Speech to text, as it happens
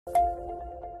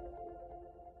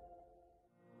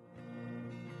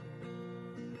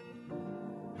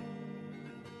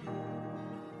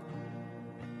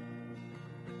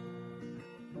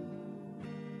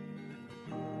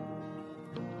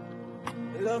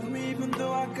love me even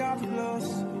though I got flaws.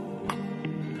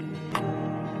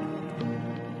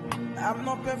 I'm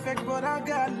not perfect, but I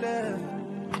got love.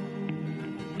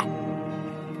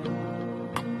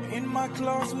 In my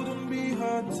claws wouldn't be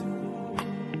hurt.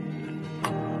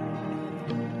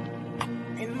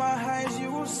 In my eyes you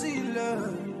will see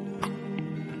love.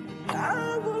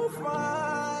 I will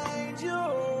find you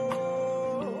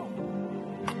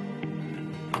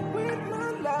with my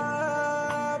love.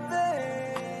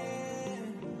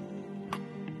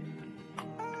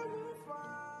 I will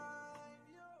find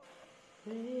you.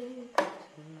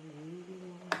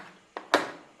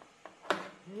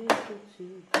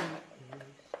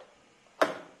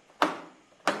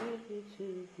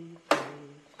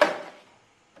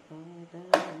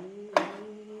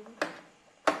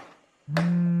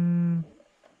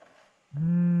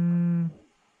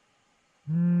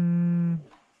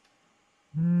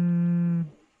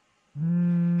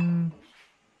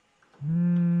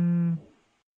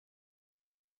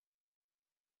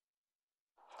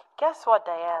 Guess what,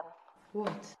 Diane?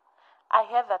 What? I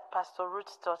hear that Pastor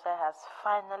Ruth's daughter has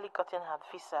finally gotten her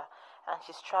visa and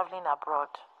she's traveling abroad.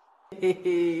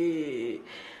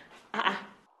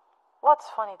 What's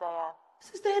funny, Diane?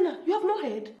 Sister Anna, you have no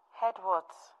head. Heard what?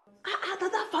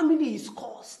 That family is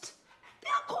cursed. They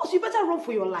are cursed. You better run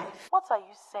for your life. What are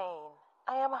you saying?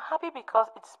 I am happy because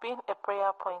it's been a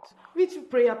prayer point. Which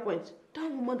prayer point?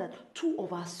 That woman that 2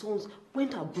 of our sons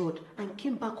went abroad and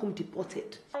came back home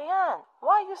deported. Diane,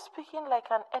 why are you speaking like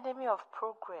an enemy of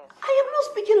progress? I am not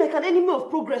speaking like an enemy of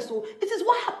progress, so it is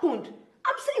what happened.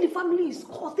 I'm saying the family is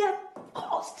cursed. They are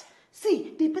cursed.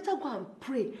 See, they better go and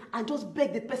pray and just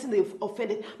beg the person they've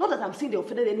offended. Not that I'm saying they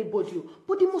offended anybody,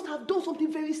 but they must have done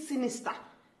something very sinister.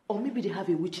 Or maybe they have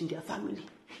a witch in their family.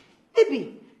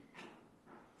 Maybe.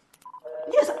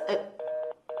 Yes.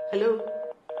 Hello?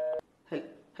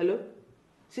 Hello?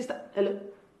 Sister, hello?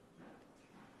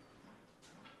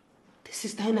 This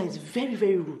Sister Henna is very,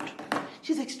 very rude.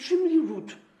 She's extremely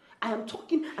rude. I am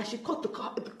talking and she called the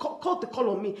call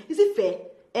on me. Is it fair?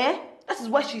 That is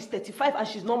why she's 35 and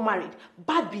she's not married.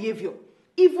 Bad behavior.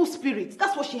 Evil spirits.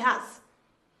 That's what she has.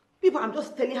 People, I'm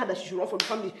just telling her that she should run from the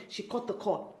family. She caught the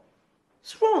call.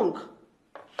 It's wrong.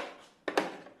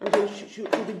 And then she'll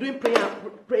be doing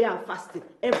prayer and fasting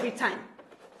every time.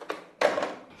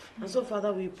 And so,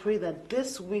 Father, we pray that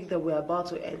this week that we're about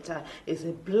to enter is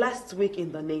a blessed week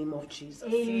in the name of Jesus.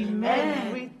 Amen.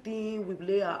 Everything we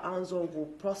lay our hands on will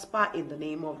prosper in the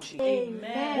name of Jesus.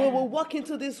 Amen. We will walk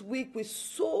into this week with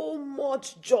so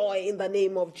much joy in the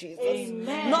name of Jesus.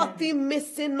 Amen. Nothing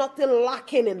missing, nothing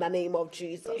lacking in the name of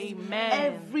Jesus. Amen.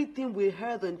 Everything we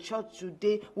heard in church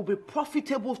today will be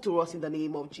profitable to us in the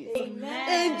name of Jesus.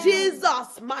 Amen. In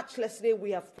Jesus' matchless name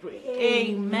we have prayed.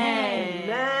 Amen.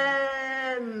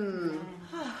 Amen.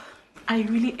 I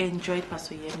really enjoyed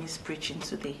Pastor Yemi's preaching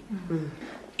today.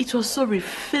 It was so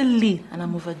refilling and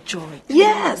I'm overjoyed.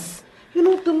 Yes. You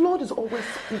know, the Lord is always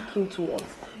speaking to us.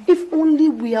 If only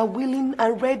we are willing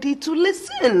and ready to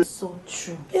listen. So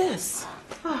true. Yes.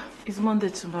 It's Monday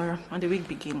tomorrow and the week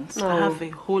begins. Oh. I have a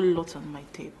whole lot on my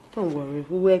table. Don't worry.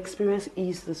 We will experience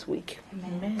ease this week.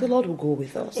 Amen. The Lord will go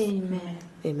with us. Amen.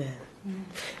 Amen.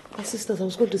 My sisters, I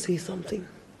was going to say something.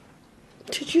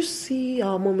 Did you see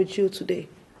our mommy Jill today?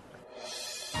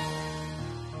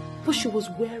 What she was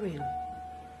wearing.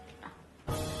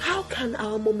 How can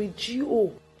our mommy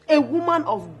Jill, a woman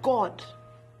of God,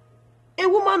 a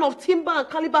woman of timber and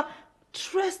caliber,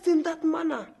 dressed in that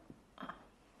manner?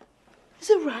 Is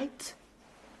it right?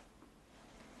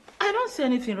 I don't see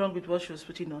anything wrong with what she was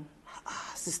putting on.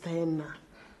 Sister Enna,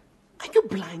 are you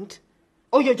blind?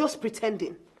 Or you're just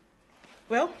pretending?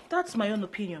 Well, that's my own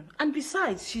opinion. And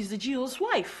besides, she's the GO's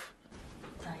wife.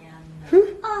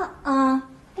 Diana.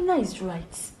 Enna is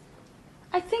right.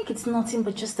 I think it's nothing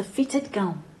but just a fitted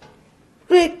gown.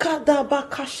 Are you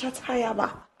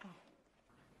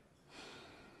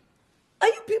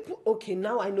people... Okay,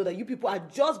 now I know that you people are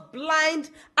just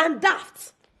blind and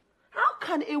daft. How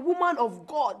can a woman of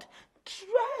God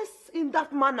dress in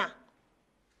that manner?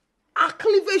 Her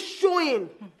cleavage showing.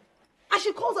 And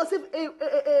she calls herself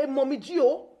a mommy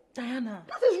Gio. Diana.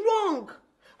 That is wrong.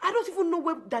 I don't even know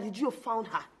where Daddy Gio found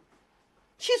her.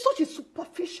 She's such a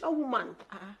superficial woman.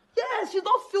 Yes, she's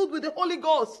not filled with the Holy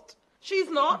Ghost. She's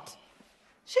not.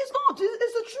 She's not.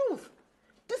 It's the truth.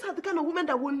 These are the kind of women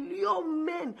that will lure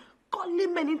men, godly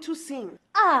men into sin.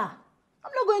 I'm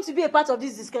not going to be a part of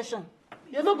this discussion.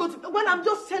 You're not going to... Well, I'm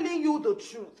just telling you the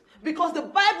truth. Because the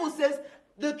Bible says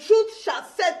the truth shall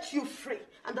set you free.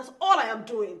 And that's all I am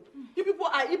doing. You people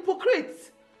are hypocrites.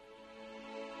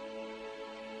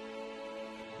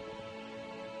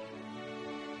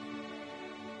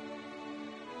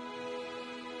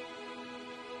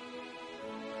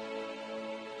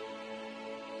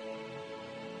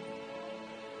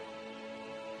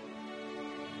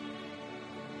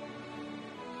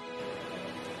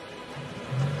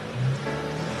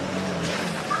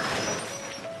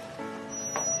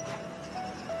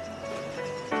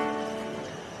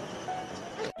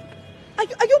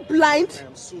 Are you blind? I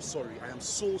am so sorry. I am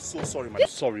so sorry, madam.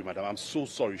 Sorry, madam. I'm so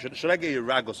sorry. Should I get a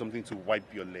rag or something to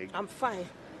wipe your leg? I'm fine.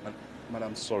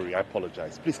 Madam, sorry. I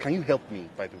apologize. Please, can you help me,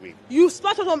 by the way? You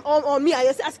splashed on me and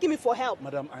you're asking me for help.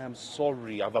 Madam, I am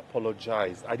sorry. I've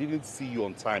apologized. I didn't see you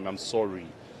on time. I'm sorry.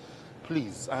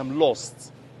 Please, I am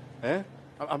lost.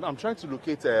 I'm trying to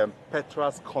locate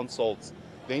Petra's consult.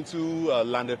 They're into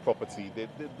landed property. The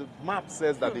map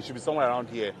says that they should be somewhere around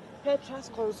here. Petra's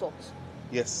consult?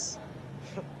 Yes.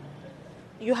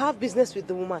 You have business with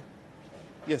the woman?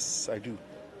 Yes, I do.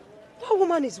 That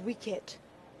woman is wicked.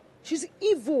 She's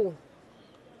evil.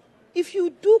 If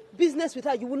you do business with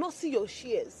her, you will not see your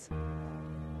shares.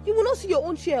 You will not see your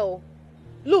own share.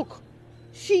 Look,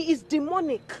 she is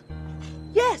demonic.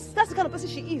 Yes, that's the kind of person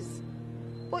she is.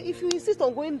 But if you insist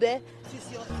on going there,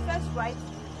 it's your first right.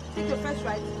 Take your first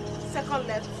right, second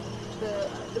left,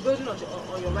 the building on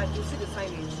your right. You'll see the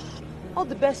signage. All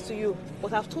the best to you.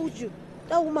 But I've told you,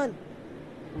 that woman,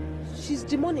 she's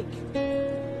demonic.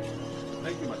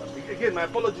 Thank you, madam. Again, my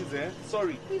apologies,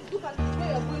 Sorry. Please look at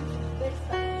where you're going to next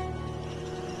time.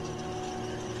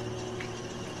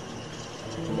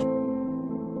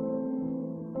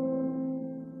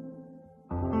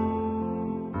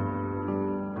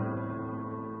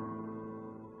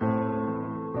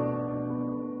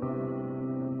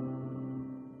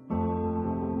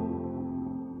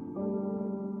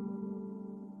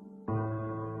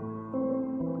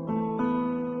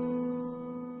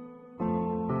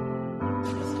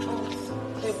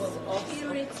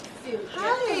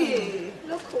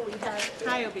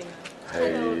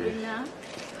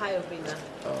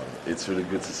 It's really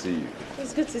good to see you.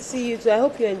 It's good to see you too. I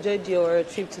hope you enjoyed your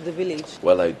trip to the village.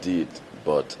 Well, I did,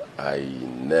 but I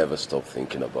never stopped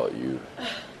thinking about you.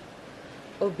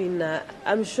 Obina,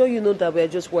 I'm sure you know that we're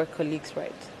just work colleagues,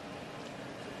 right?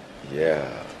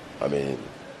 Yeah, I mean,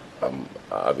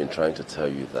 I've been trying to tell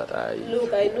you that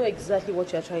Look, I know exactly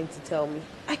what you're trying to tell me.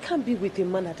 I can't be with a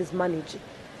man that is managing.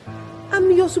 I'm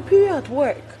your superior at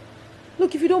work.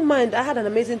 Look, if you don't mind, I had an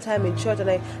amazing time in church and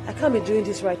I can't be doing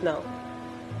this right now.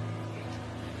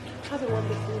 Have a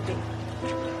wonderful day.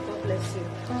 God bless you.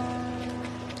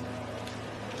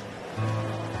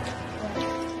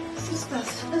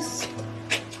 Sisters,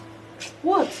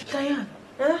 What? Diane,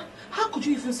 Huh? how could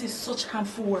you even say such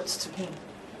harmful words to him?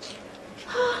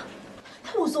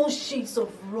 That was all shades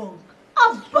of wrong.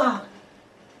 Abba!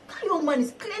 That young man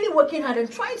is clearly working hard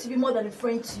and trying to be more than a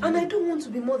friend to you. And I don't want to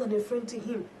be more than a friend to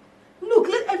him. Look,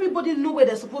 let everybody know where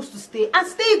they're supposed to stay and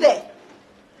stay there.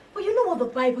 But you know what the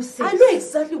Bible says. I know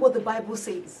exactly what the Bible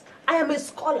says. I am a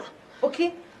scholar,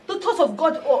 okay? The thoughts of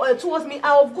God towards me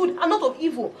are of good and not of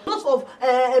evil. Not of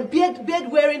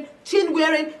beard wearing, chin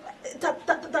wearing,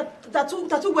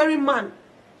 tattoo wearing man.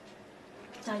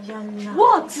 Diana.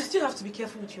 What? You still have to be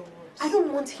careful with your words. I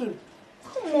don't want him.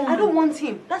 Come on. I don't want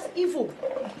him. That's evil.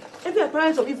 Every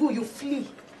appearance of evil, you flee,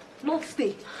 not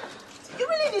stay. You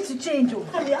really need to change, oh.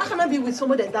 I mean, how can I be with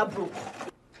somebody that broke?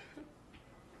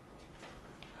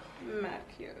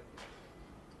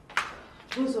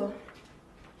 Uzo,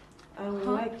 I would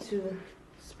like to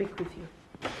speak with you.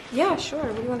 Yeah, sure.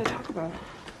 What do you want to talk about?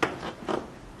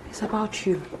 It's about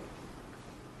you.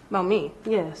 About me?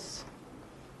 Yes.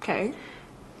 Okay.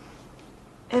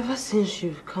 Ever since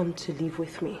you've come to live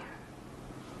with me,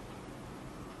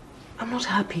 I'm not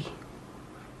happy.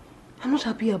 I'm not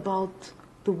happy about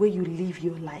the way you live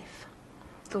your life.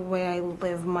 The way I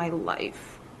live my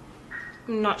life.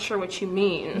 I'm not sure what you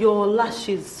mean. Your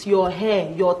lashes, your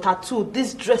hair, your tattoo,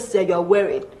 this dress that you're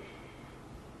wearing.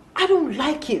 I don't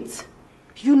like it.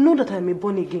 You know that I'm a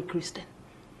born-again Christian.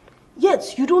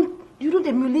 Yet, you don't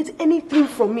emulate anything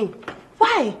from me.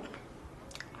 Why?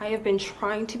 I have been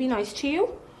trying to be nice to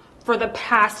you for the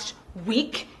past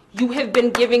week. You have been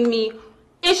giving me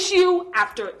issue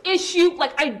after issue.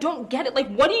 Like, I don't get it. Like,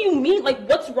 what do you mean? Like,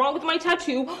 what's wrong with my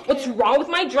tattoo? What's wrong with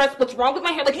my dress? What's wrong with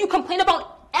my hair? Like, you complain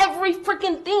about every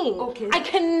freaking thing. Okay. I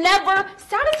can never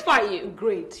satisfy you.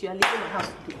 Great, you are leaving my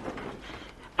house today.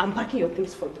 I'm packing your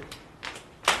things for you.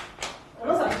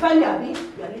 Once I find you, Abby,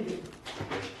 you are leaving.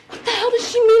 What the hell does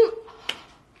she mean?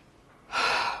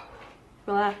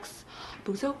 Relax.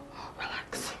 Buzo,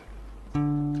 relax.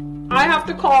 I have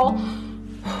to call.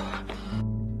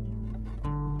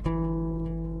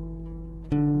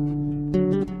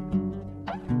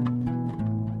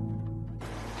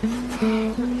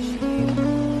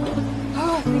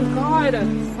 Oh, thank God.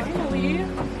 Finally.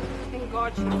 Thank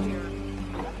God she's here.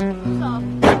 What's up?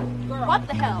 Girl. What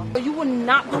the hell? You would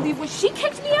not believe when she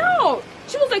kicked me out.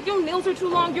 She was like, your nails are too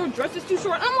long, your dress is too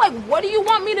short. I'm like, what do you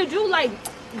want me to do? Like,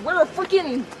 wear a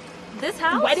freaking This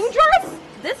house? wedding dress?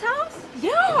 This house?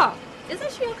 Yeah.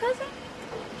 Isn't she your cousin?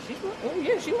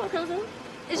 She's my cousin.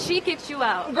 She kicked you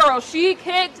out. Girl, she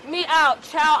kicked me out.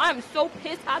 Child, I'm so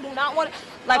pissed. I do not want to.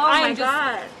 Like, oh I my am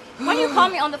God. When you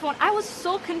called me on the phone, I was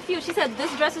so confused. She said,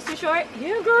 this dress is too short.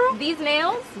 Yeah, girl. These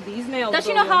nails. Does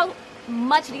she girl. know how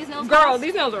much these nails Girl, cost?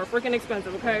 These nails are freaking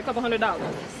expensive, okay? A couple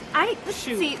 $100.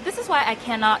 See, this is why I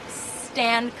cannot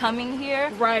stand coming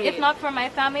here. Right. If not for my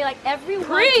family, like everyone.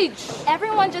 Preach!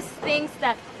 Everyone just thinks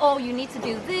that, oh, you need to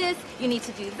do this, you need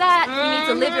to do that, you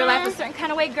need to live your life a certain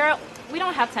kind of way. Girl, we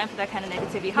don't have time for that kind of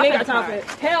negativity. We ain't got time for it.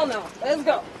 Hell no. Let's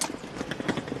go.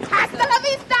 Hasta la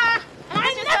vista!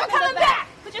 I'm never coming back!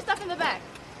 Put your stuff in the back.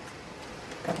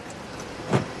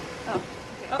 Oh,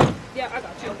 okay. Oh, yeah, I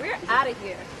got you. We're out of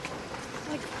here.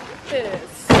 Like, fuck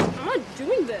this. I'm not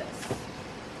doing this.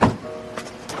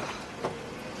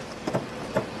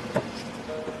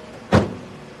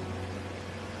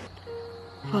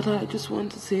 Father, I just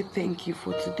want to say thank you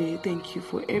for today. Thank you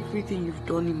for everything you've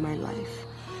done in my life.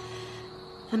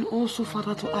 And also,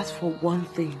 Father, to ask for one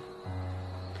thing.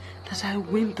 That I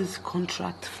win this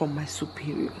contract from my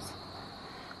superiors.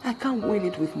 I can't win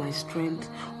it with my strength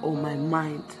or my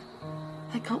mind.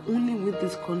 I can only win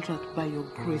this contract by your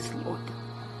grace, Lord.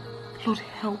 Lord,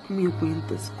 help me win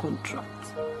this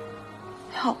contract.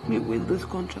 Help me win this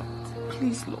contract.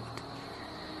 Please, Lord.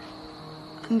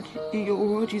 And in your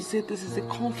word, you said this is the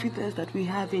confidence that we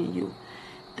have in you.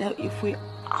 That if we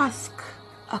ask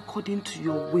according to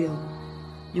your will,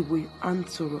 you will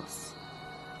answer us.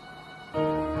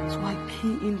 So I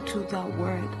key into that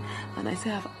word. And I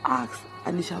say, I've asked,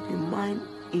 and it shall be mine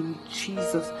in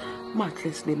Jesus'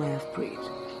 matchless name I have prayed.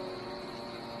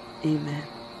 Amen.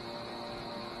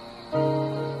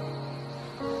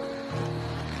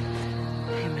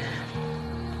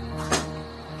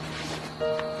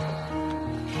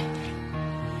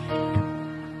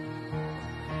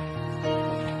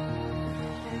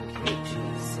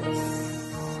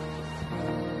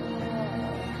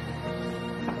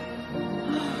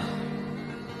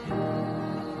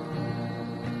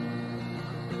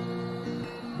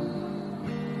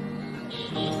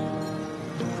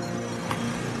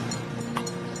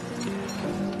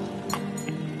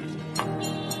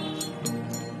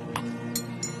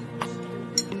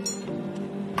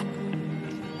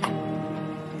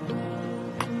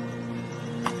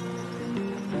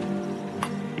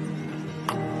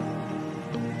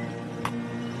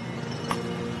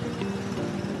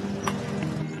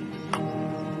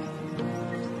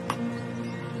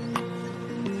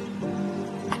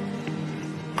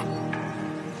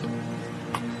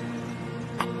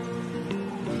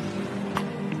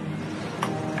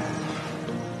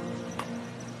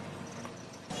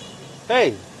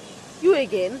 Hey! You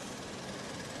again?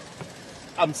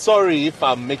 I'm sorry if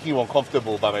I'm making you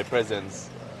uncomfortable by my presence.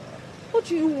 What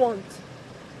do you want?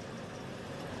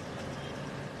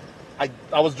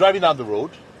 I was driving down the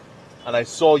road and I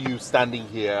saw you standing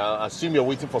here. I assume you're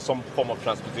waiting for some form of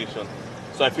transportation.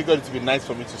 So I figured it would be nice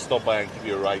for me to stop by and give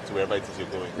you a ride to wherever it is you're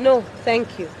going. No,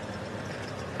 thank you.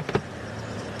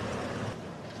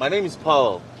 My name is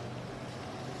Paul.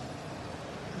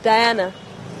 Diana.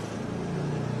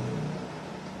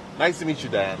 Nice to meet you,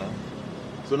 Diana.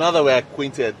 So now that we're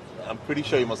acquainted, I'm pretty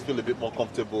sure you must feel a bit more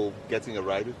comfortable getting a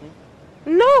ride with me?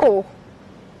 No!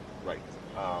 Right.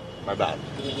 My bad.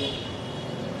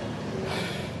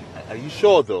 Are you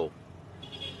sure, though?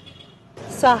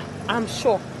 Sir, I'm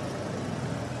sure.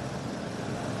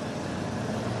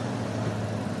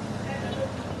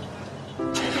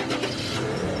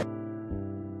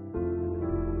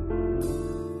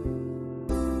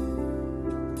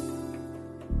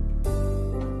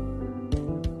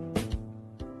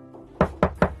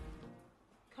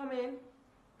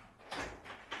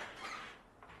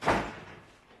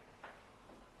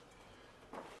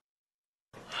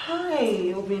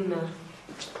 Hi, Obina.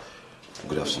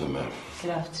 Good afternoon, ma'am.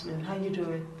 Good afternoon. How you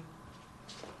doing?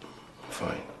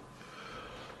 Fine.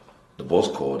 The boss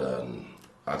called and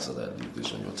asked that I leave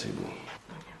this on your table.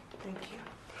 Okay, thank you.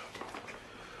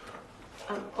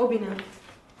 Obina.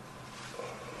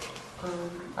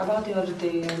 About the other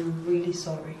day, I'm really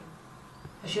sorry.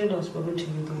 I shouldn't have spoken to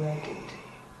you the way I did.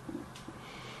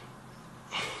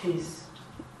 Please,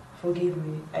 forgive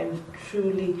me. I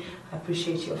truly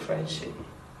appreciate your friendship.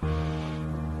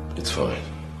 It's fine.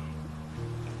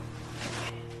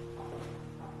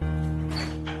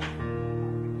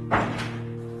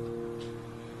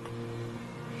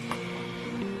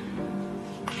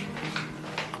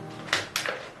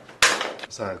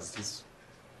 Besides, this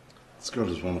girl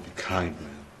is one of a kind,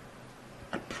 man.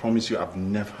 I promise you, I've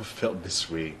never felt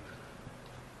this way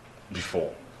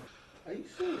before. Are you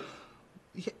serious?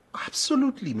 Yeah,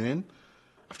 absolutely, man.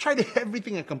 I've tried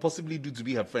everything I can possibly do to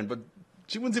be her friend, but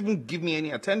She won't even give me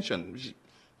any attention.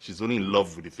 She's only in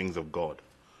love with the things of God.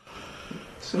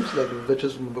 Seems like the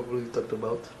virtuous woman probably talked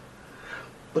about.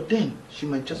 But then, she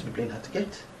might just be playing hard to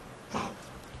get.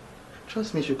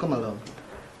 Trust me, she'll come along.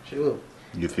 She will.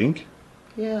 You think?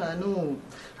 Yeah, I know.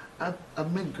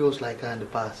 I've met girls like her in the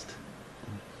past.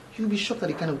 You'll be shocked at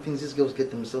the kind of things these girls get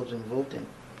themselves involved in.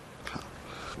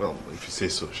 Well, if you say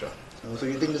so, Sha. Oh, so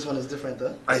you think this one is different,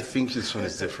 huh? I think this one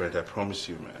is different, I promise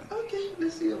you, man. Okay,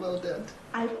 let's see about that.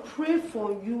 I pray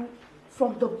for you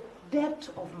from the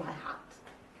depth of my heart,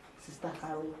 Sister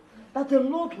Carol, that the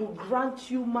Lord will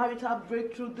grant you marital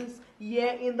breakthrough this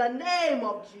year in the name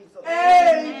of Jesus.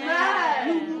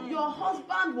 Amen. Your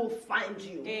husband will find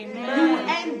you. Amen. You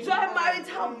will enjoy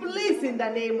marital bliss in the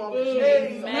name of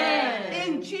Jesus. Amen.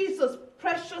 In Jesus'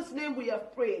 precious name we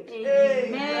have prayed.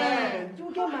 Amen. You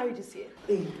will get married this year.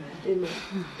 Amen. Amen.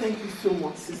 Thank you so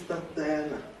much, Sister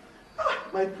Diana.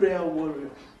 My prayer warrior.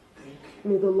 Thank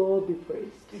you. May the Lord be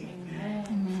praised.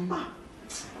 Amen.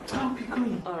 I'll be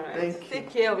going. All right. Thank you. Take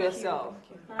care of yourself.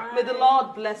 May the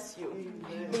Lord bless you.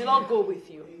 May the Lord go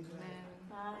with you.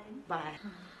 Bye.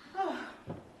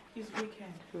 It's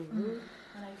weekend. And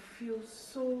I feel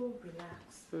so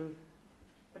relaxed.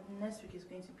 But next week is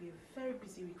going to be a very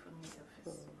busy week for me at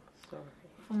the office. Sorry.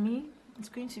 For me, it's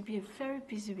going to be a very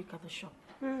busy week at the shop.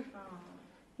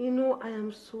 You know, I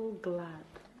am so glad.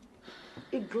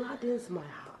 It gladdens my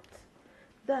heart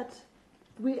that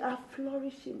we are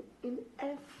flourishing in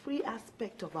every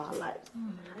aspect of our lives.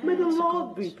 May the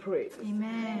Lord be praised.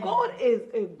 Amen. God is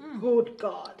a good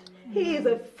God. He is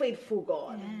a faithful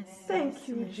God. Thank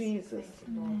you, Jesus.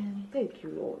 Thank you,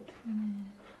 Lord.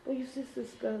 But you see,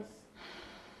 sisters,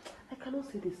 I cannot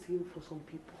say the same for some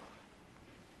people.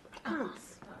 I can't.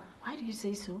 Why do you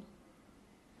say so?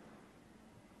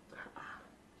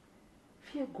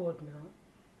 Fear God now.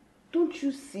 Don't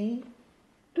you see?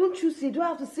 Don't you see? Do I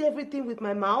have to say everything with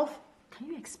my mouth? Can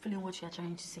you explain what you are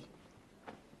trying to say?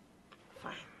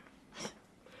 Fine.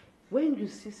 When you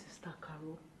see Sister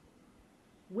Carol,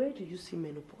 where do you see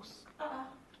menopause?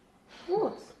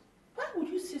 What? Why would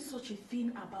you say such a thing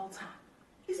about her?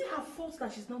 Is it her fault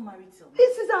that she's not married till now? It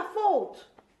is her fault.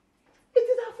 It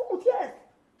is her fault, yes.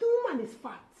 The woman is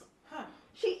fat.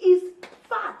 She is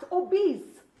fat,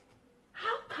 obese.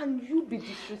 How can you be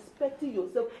disrespecting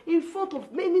yourself in front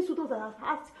of many suitors that have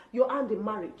asked your hand in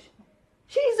marriage?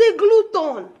 She is a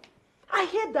glutton. I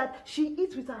heard that she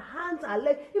eats with her hands, her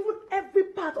legs, even every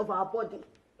part of her body.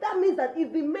 That means that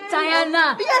if the men...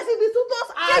 Diana! Yes, if the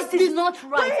suitors are... This is not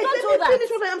right. Wait, Don't do let me that. finish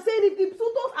what I am saying. If the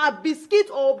suitors are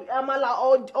biscuits or amala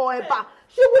or eba,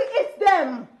 she will eat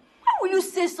them. How will you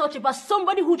say such about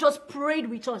somebody who just prayed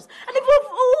with us? And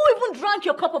who even drank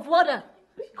your cup of water?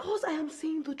 Because I am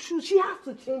saying the truth. She has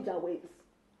to change her ways.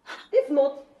 If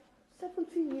not,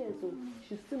 17 years old,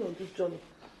 she's still on this journey.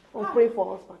 Or praying for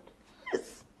her husband.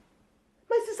 Yes.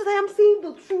 My sister, I am saying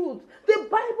the truth. The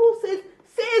Bible says,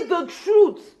 say the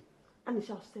truth, and it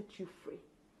shall set you free.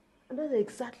 And that's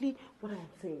exactly what I am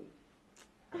saying.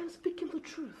 I am speaking the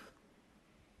truth.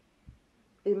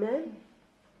 Amen?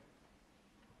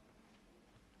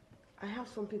 I have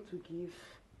something to give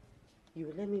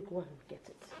you. Let me go and get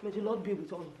it. May the Lord be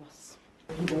with all of us.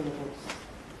 With all of us.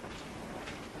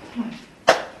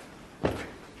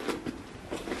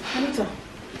 Anita,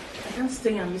 I can't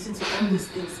stay and listen to all these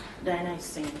things Diana is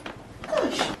saying.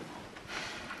 Gosh.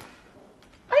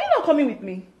 Are you not coming with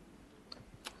me?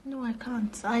 No, I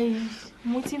can't. I'm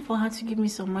waiting for her to give me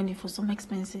some money for some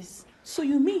expenses. So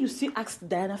you mean you still asked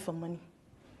Diana for money?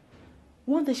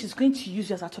 One day she's going to use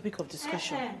you as a topic of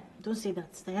discussion. Don't say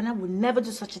that. Diana will never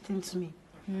do such a thing to me.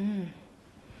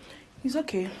 It's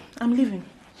okay. I'm leaving.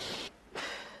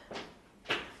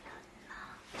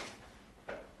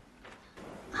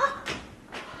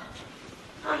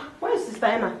 Where is Sister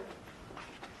Diana?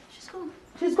 She's gone.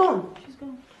 She's gone. She's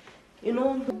gone. You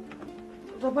know,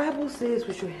 the Bible says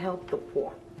we should help the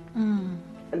poor. And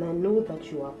I know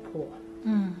that you are poor.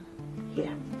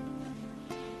 Yeah.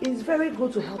 It's very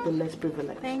good to help the less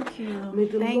privileged. Thank you. May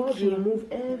the Thank Lord you.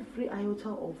 remove every iota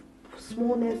of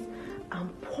smallness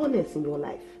and poorness in your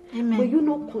life. Amen. May you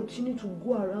not continue to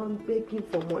go around begging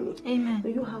for money. Amen.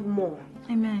 May you have more.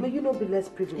 Amen. May you not be less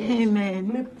privileged.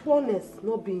 Amen. May poorness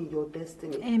not be in your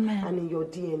destiny. Amen. And in your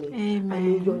DNA. Amen.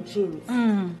 And in your genes.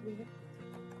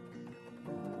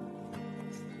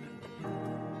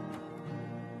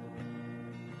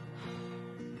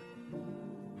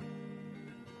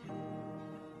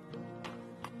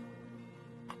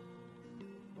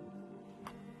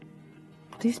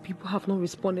 These people have not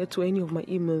responded to any of my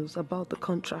emails about the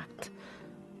contract.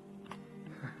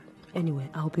 Anyway,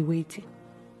 I'll be waiting.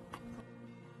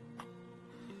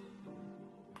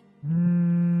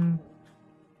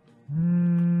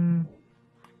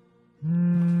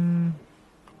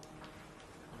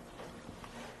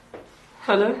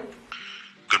 Hello?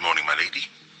 Good morning, my lady.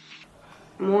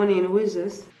 Morning, who is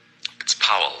this? It's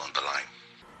Powell on the line.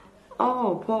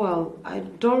 Oh, Paul, I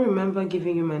don't remember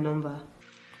giving you my number.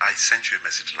 I sent you a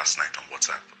message last night on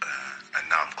WhatsApp, and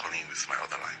now I'm calling you with my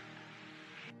other line.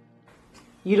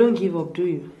 You don't give up, do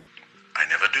you? I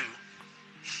never do.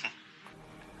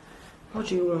 What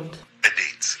do you want? A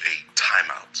date, a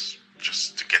timeout,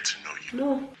 just to get to know you.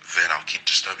 No. Then I'll keep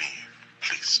disturbing you.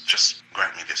 Please, just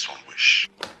grant me this one wish.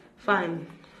 Fine.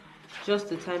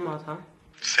 Just a timeout, huh?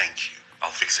 Thank you.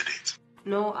 I'll fix a date.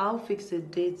 No, I'll fix the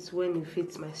dates when it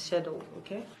fits my schedule,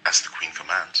 okay? As the Queen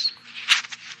commands.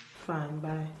 Fine,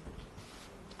 bye.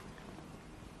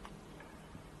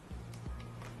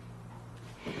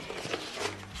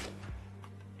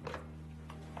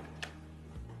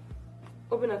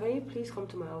 Obina, can you please come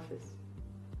to my office?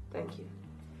 Thank you.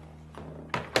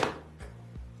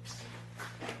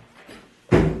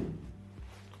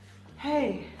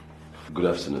 Hey. Good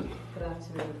afternoon. Good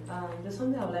afternoon. There's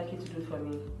something I would like you to do for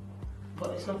me,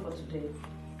 but it's not for today.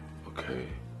 Okay.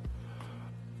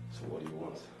 So what do you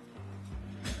want?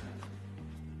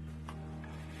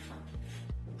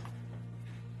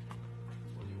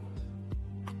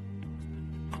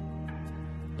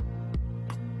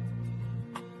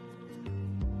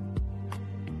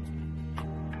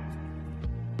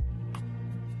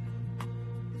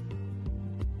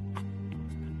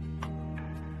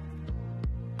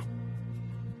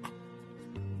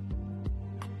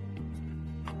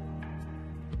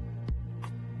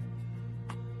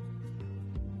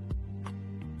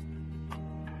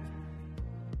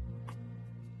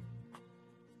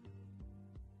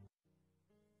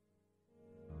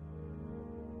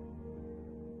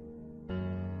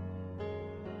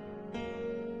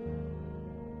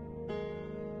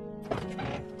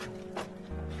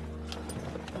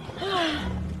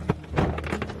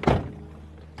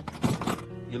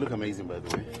 You look amazing, by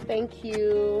the way. Thank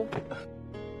you.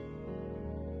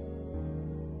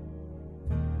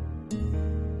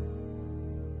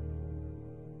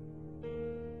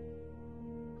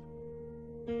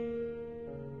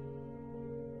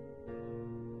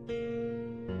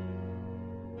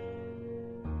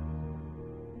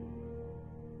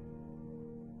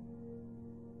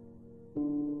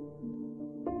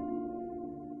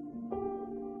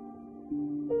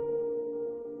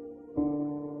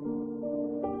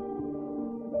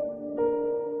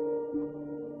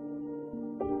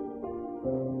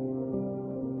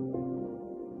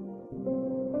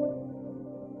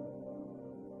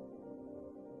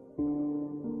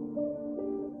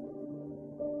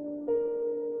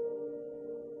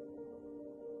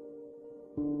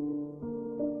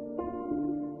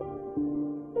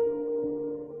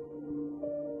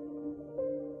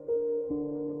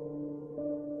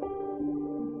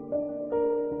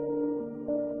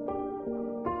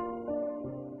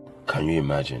 Can you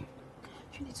imagine?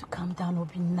 You need to calm down,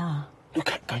 Obina.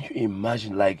 Look, can you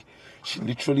imagine? Like, she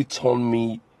literally turned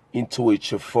me into a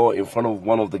chauffeur in front of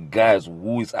one of the guys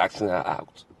who is asking her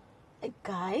out. A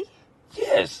guy?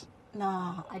 Yes.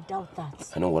 Nah, I doubt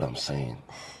that. I know what I'm saying.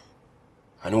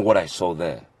 I know what I saw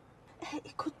there.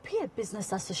 It could be a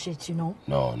business associate, you know.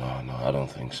 No, I don't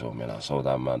think so, man. I saw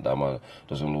that man. That man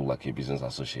doesn't look like a business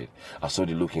associate. I saw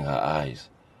the look in her eyes.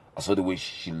 I saw the way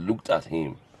she looked at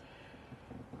him.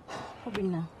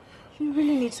 Obina, you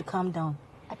really need to calm down.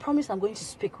 I promise I'm going to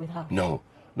speak with her. No,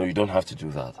 you don't have to do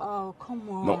that. Oh, come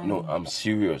on. No, I'm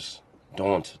serious.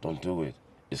 Don't do it.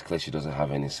 It's clear she doesn't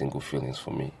have any single feelings for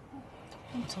me.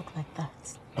 Don't talk like that.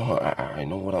 No, I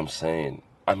know what I'm saying.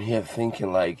 I'm here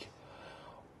thinking like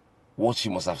what she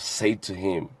must have said to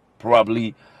him.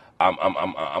 Probably I'm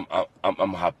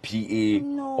her PA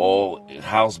or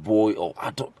houseboy, or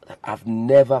I've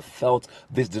never felt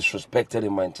this disrespected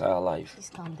in my entire life. Please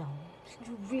calm down.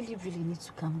 You really need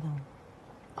to calm down.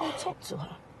 I'll talk to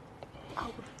her. I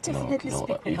will definitely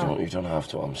speak with her. You don't have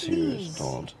to. I'm serious. Please,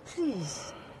 Don't.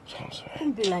 Please. I'm sorry.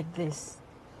 Don't be like this.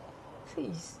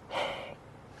 Please.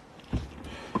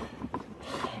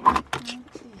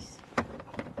 Please.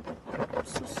 I'm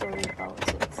so sorry about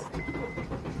it.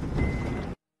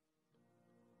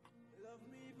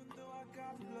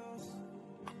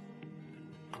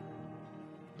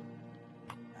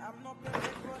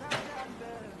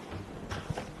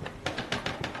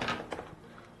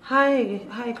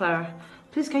 Hi, Clara.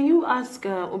 Please, can you ask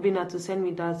Obina to send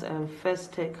me that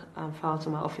first take file to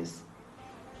my office?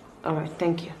 All right,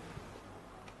 thank you.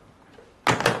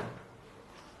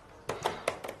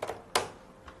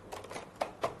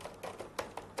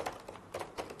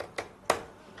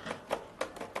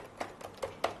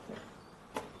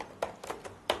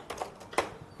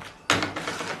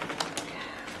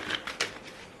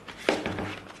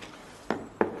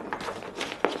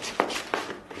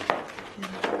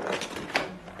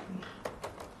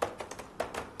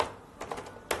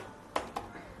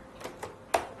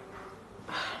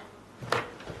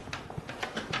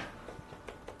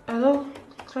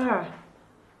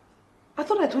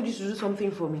 told you to do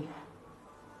something for me.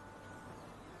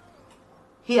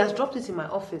 He has dropped it in my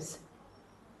office.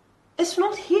 It's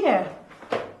not here.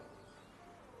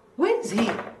 Where is he?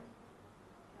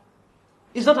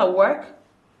 He's not at work?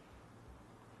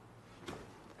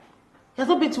 He has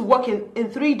not been to work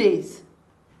in 3 days.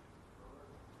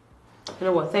 You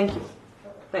know what? Thank you.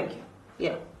 Thank you.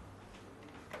 Yeah.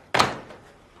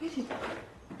 Where did...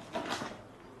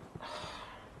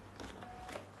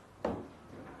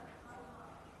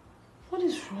 What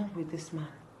is wrong with this man?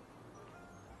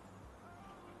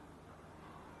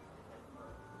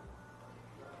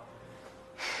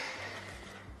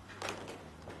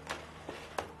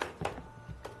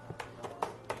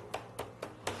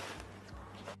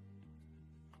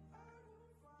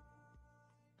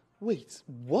 Wait,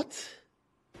 what?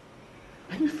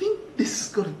 And you think this is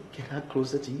gonna get her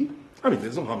closer to you? I mean,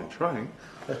 there's no harm in trying.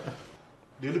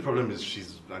 The only problem is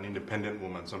she's an independent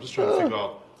woman, so I'm just trying to figure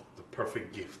out the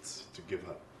perfect gift to give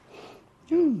her.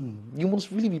 You must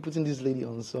really be putting this lady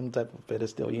on some type of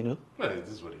pedestal, you know? Well, this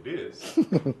is what it is. I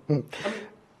mean,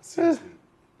 seriously,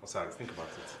 Osari, think about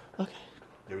it. Okay.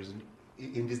 There is,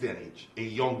 in this day and age, a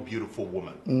young, beautiful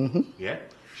woman. Yeah?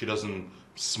 She doesn't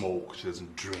smoke, she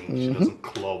doesn't drink, she doesn't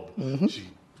club, she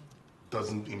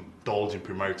doesn't indulge in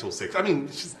premarital sex. I mean,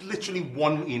 she's literally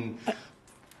 1 in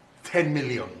 10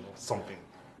 million or something.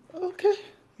 Okay.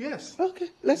 Yes. Okay,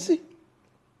 let's see.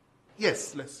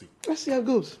 Yes, let's see. Let's see how it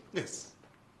goes. Yes.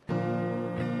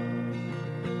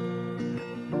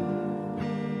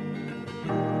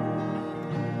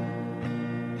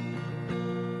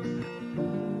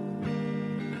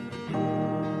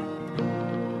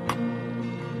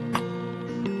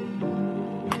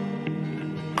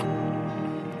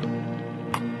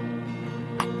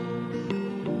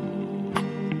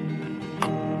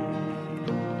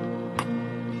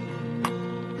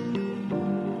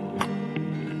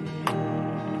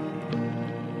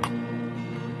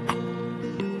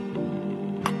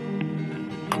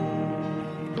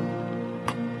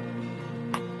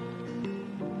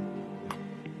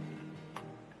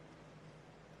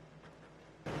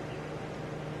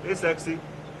 Hey, sexy.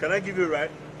 Can I give you a ride?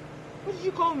 What did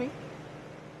you call me?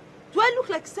 Do I look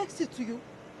like sexy to you?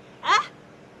 Huh?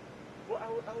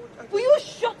 Well, Will you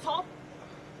shut up?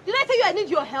 Did I tell you I need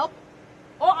your help?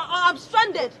 Or I'm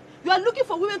stranded? You are looking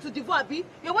for women to devour, Abi?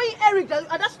 You're wearing earrings and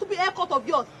that stupid haircut of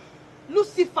yours.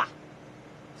 Lucifer.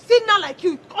 Sitting now like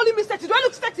you, calling me sexy. Do I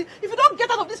look sexy? If you don't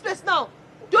get out of this place now,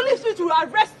 the Holy Spirit will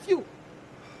arrest you.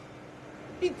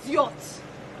 Idiot.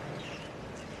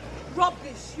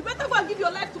 Rubbish. You better go and give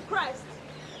your life to Christ.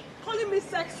 Calling me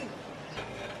sexy.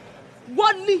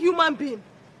 Worldly human being.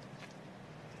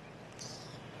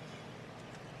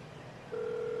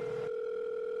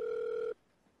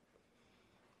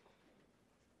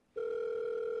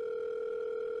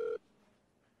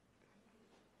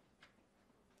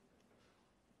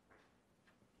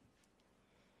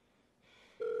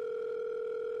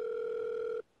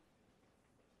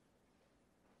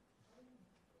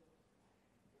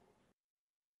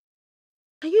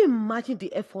 Can you imagine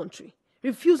the effrontery?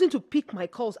 Refusing to pick my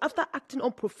calls after acting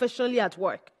unprofessionally at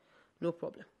work. No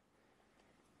problem.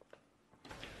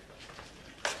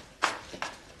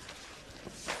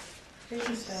 Hey,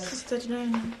 Sister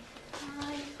Janine.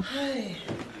 Hi.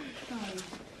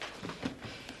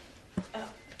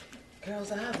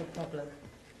 Girls, I have a problem.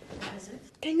 What is it?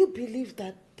 Can you believe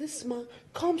that this man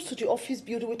comes to the office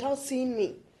building without seeing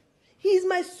me? He is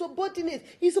my subordinate.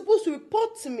 He's supposed to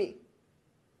report to me.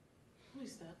 Who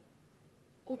is that?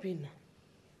 Obina.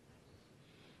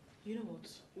 You know what?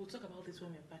 We'll talk about this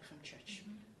when we're back from church.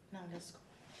 Now let's go.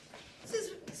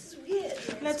 This is weird.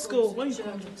 Let's go. When you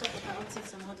come. We'll talk about it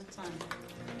some other time.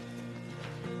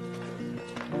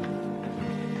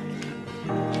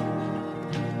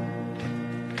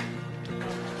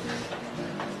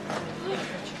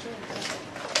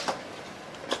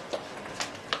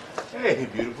 Hey,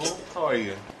 beautiful. How are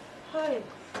you? Hi.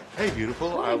 Hey, beautiful.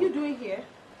 What are you doing here?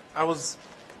 I was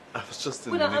just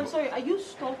in Wait, the I'm neighbor- sorry. Are you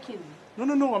stalking me?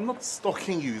 No, I'm not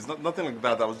stalking you. It's nothing like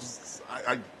that.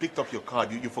 I picked up your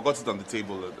card. You forgot it on the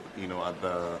table, at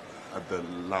the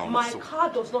lounge. My car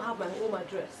does not have my home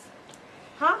address.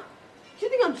 Huh? Do you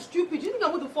think I'm stupid? Do you think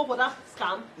I'm going to fall for that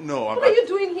scam? No, What are you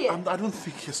doing here? I don't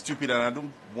think you're stupid, and I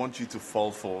don't want you to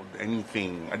fall for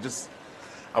anything.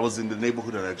 I was in the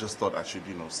neighborhood, and I just thought I should,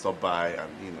 stop by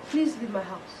and, Please leave my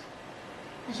house.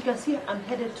 As you can see, I'm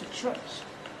headed to church.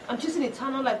 I'm chasing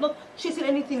eternal life, not chasing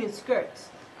anything in skirts.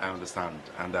 I understand,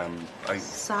 and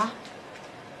Sir,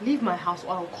 leave my house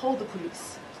or I'll call the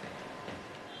police.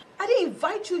 I didn't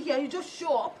invite you here, you just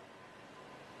show up.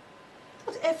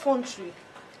 What effrontery.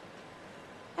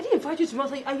 I didn't invite you to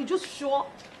mass. Are you just sure?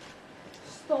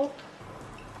 Stop.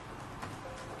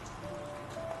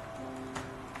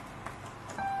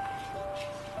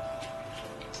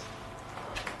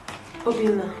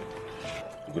 Obina.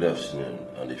 Good afternoon,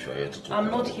 and if you're here to talk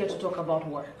I'm not here to talk about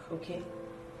work, okay?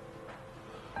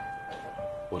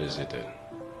 What is it then?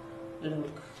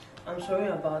 Look, I'm sorry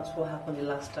about what happened the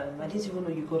last time. I didn't even know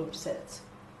you got upset.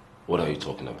 What are you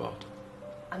talking about?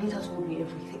 Anita told me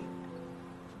everything.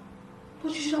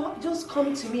 But you should have just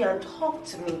come to me and talk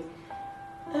to me.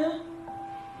 Eh?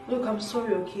 Look, I'm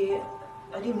sorry, okay?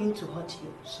 I didn't mean to hurt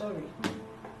you. Sorry.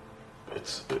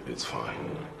 It's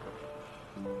fine.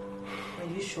 Are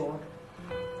you sure?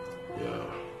 Yeah.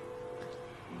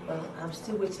 Well, I'm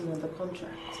still waiting on the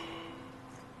contract.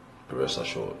 Rest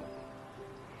assured.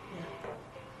 Yeah.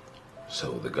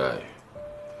 So the guy.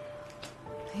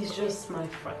 He's just my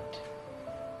friend.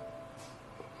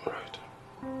 Right.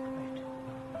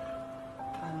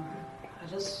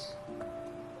 I just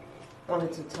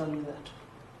wanted to tell you that.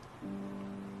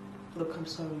 Look, I'm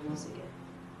sorry once again.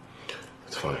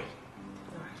 It's fine.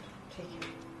 Alright, take care.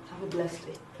 Have a blessed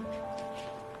day.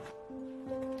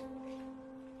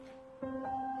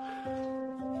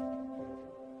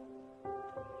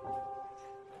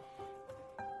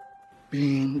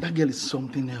 Ben, that girl is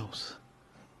something else.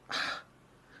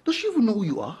 Does she even know who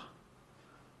you are?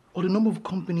 Or the number of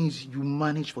companies you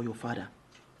manage for your father?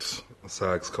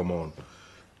 Sax, come on.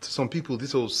 To some people,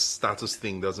 this whole status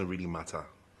thing doesn't really matter.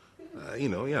 You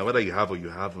know, yeah, whether you have or you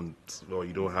haven't, or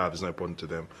you don't have, is not important to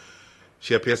them.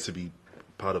 She appears to be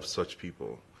part of such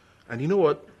people. And you know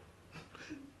what?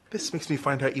 This makes me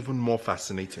find her even more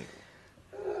fascinating.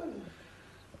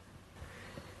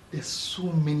 There's so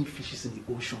many fishes in the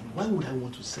ocean. Why would I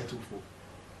want to settle for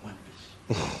one fish?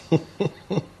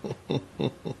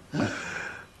 Huh?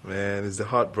 Man, it's the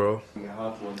heart, bro. The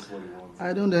heart wants what it wants.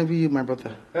 I don't envy you, my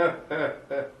brother.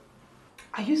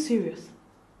 Are you serious?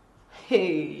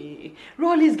 Hey,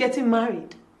 Rolly's getting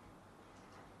married.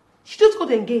 She just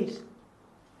got engaged.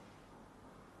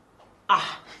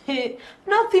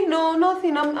 Nothing, no,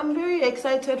 nothing. I'm very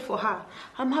excited for her.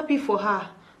 I'm happy for her.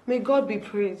 May God be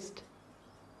praised.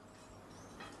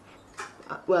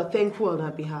 Well, thankful on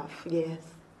her behalf, yes.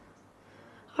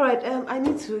 All right, I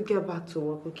need to get back to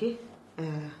work, okay?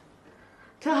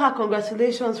 Tell her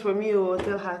congratulations from you, or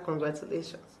tell her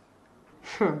congratulations.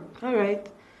 All right.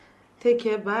 Take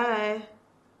care, bye.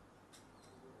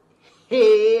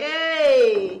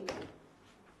 Hey!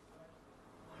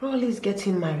 Rolly's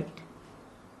getting married.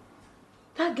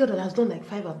 That girl that has done like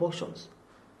 5 abortions.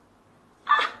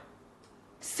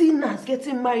 Sinners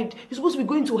getting married. You're supposed to be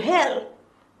going to hell.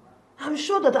 I'm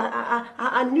sure that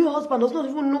our new husband does not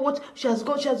even know what she has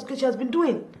been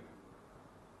doing.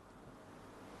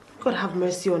 God have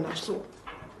mercy on her soul.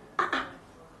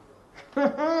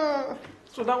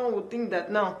 So that one would think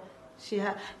that now he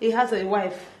has a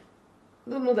wife.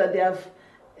 Don't know that they have.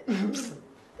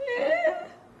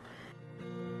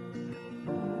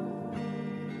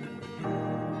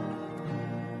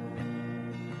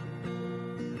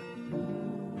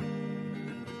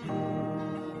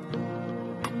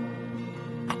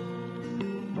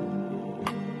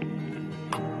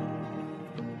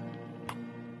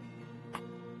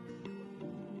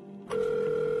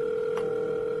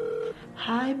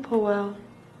 Hi, Powell.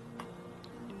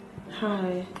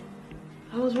 Hi.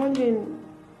 I was wondering,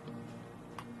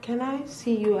 can I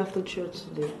see you after church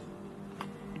today?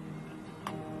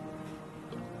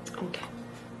 Okay.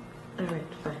 All right,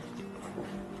 fine.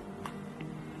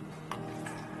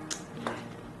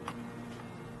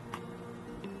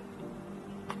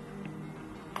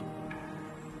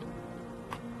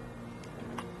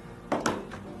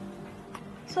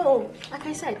 So, like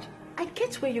I said, I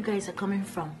get where you guys are coming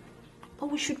from. But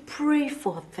we should pray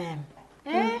for them.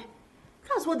 Eh?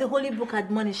 That's what the Holy Book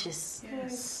admonishes.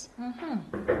 Yes.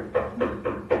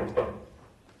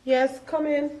 Yes, come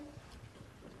in.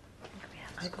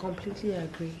 I completely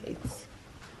agree. I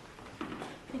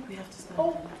think we have to start.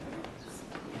 Oh.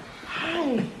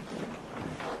 Hi.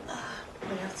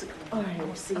 We have to go. All right,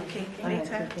 we'll see. Okay, All right,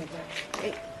 later. okay, bye.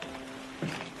 Hey.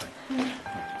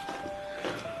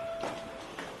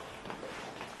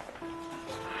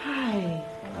 Hi.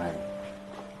 Hi.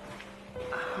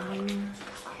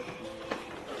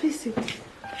 Please sit.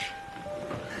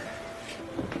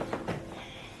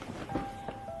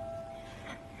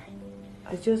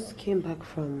 I just came back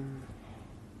from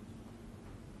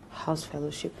house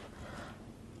fellowship.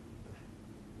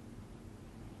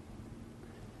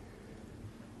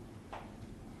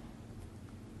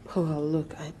 Oh, well,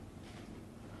 look,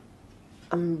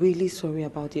 I'm really sorry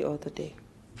about the other day.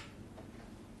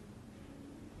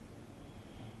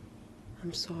 I'm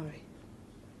I'm sorry.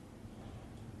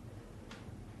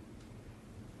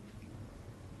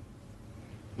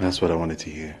 That's what I wanted to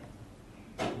hear.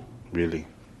 Really.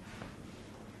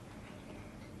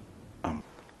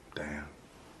 Diane.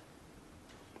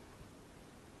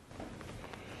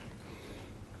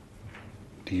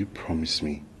 Do you promise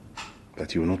me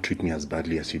that you will not treat me as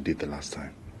badly as you did the last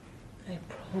time? I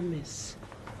promise.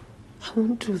 I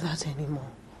won't do that anymore.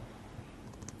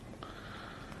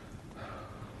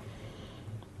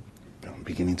 I'm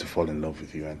beginning to fall in love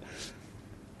with you, and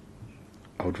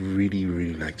I would really,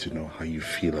 really like to know how you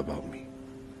feel about me.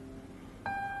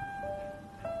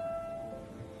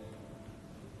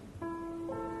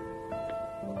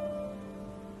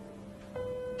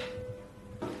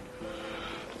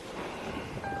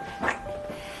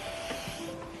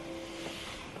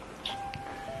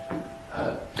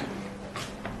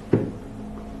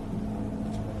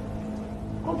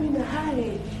 Obina,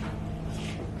 hi.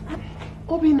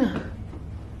 Obina.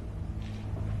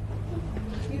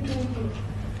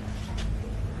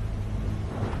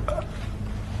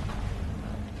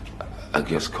 I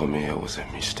guess coming here was a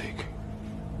mistake.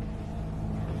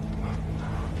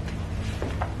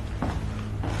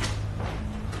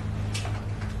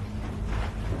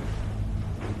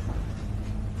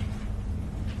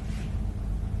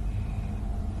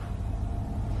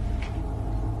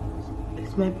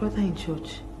 Is my brother in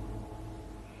church?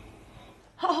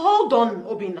 Hold on,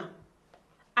 Obina.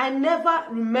 I never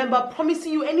remember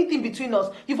promising you anything between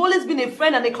us. You've always been a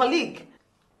friend and a colleague.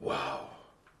 Wow.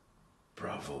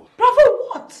 Bravo. Bravo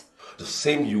what? The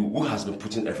same you who has been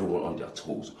putting everyone on their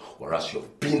toes, whereas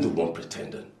you've been the one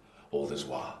pretending all this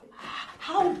while.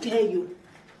 How dare you?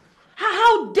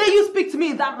 How dare you speak to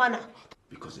me in that manner?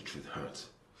 Because the truth hurts.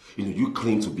 You know, you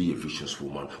claim to be a vicious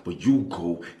woman, but you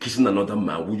go kissing another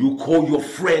man who you call your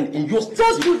friend in your...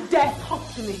 Don't you dare talk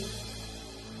to me.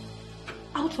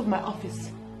 Out of my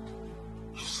office.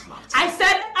 You slapped I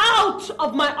said out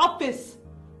of my office.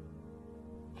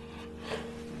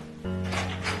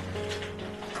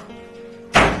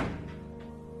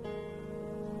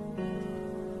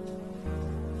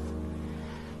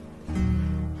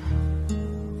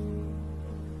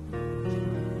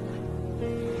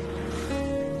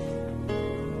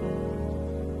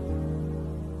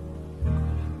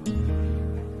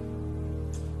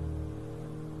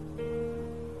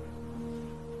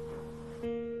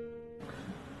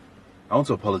 I want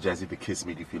to apologize if the kiss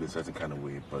made you feel a certain kind of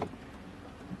way, but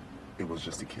it was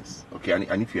just a kiss. Okay,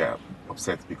 and if you're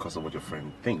upset because of what your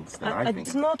friend thinks, then I think...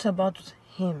 It's not about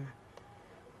him.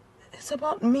 It's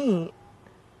about me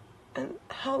and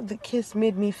how the kiss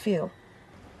made me feel.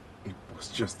 It was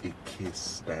just a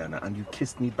kiss, Diana, and you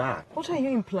kissed me back. What are you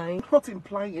implying? I'm not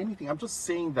implying anything. I'm just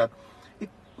saying that...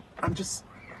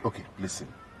 Okay, listen.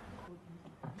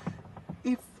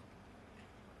 If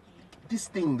this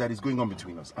thing that is going on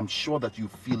between us, I'm sure that you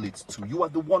feel it too. You are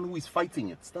the one who is fighting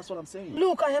it. That's what I'm saying.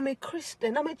 Look, I am a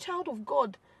Christian. I'm a child of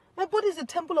God. My body is the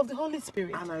temple of the Holy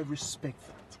Spirit. And I respect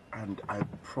that. And I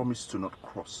promise to not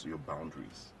cross your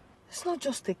boundaries. It's not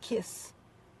just a kiss.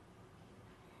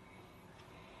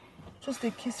 Just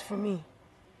a kiss for me.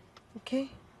 Okay?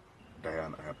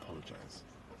 Diane, I apologize.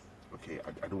 Okay,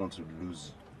 I don't want to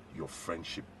lose your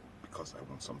friendship because I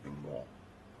want something more.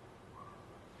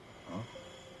 Huh?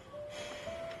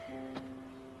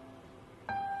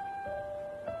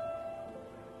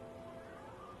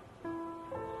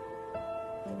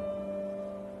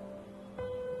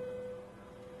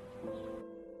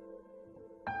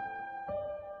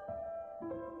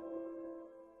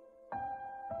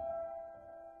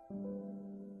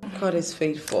 God is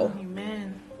faithful.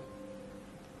 Amen.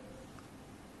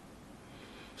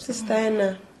 Sister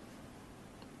Anna.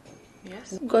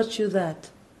 Yes? Who got you that?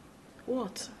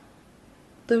 What?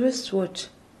 The wristwatch.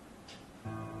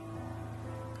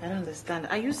 I don't understand.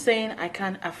 Are you saying I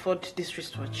can't afford this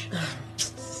wristwatch?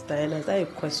 Sister Anna, is that a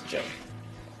question?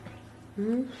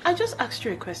 I just asked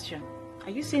you a question. Are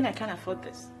you saying I can't afford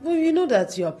this? Well, you know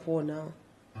that you are poor now.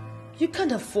 You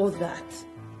can't afford that.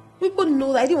 People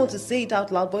know that. I didn't want to say it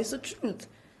out loud, but it's the truth.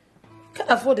 You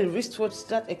can't afford a wristwatch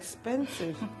that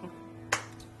expensive.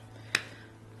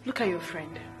 Look at your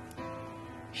friend.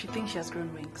 She thinks she has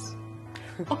grown wings.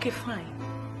 Okay, fine.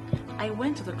 I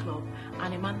went to the club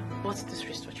and a man bought this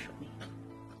wristwatch for me.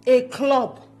 A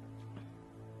club?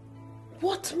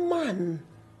 What man?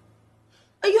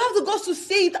 And you have the guts to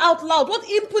say it out loud. What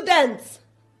impudence!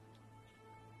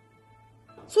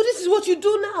 So this is what you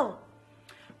do now?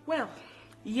 Well,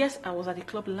 yes, I was at the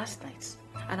club last night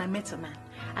and I met a man.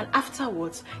 And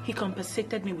afterwards, he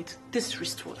compensated me with this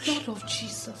wristwatch. Lord of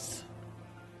Jesus.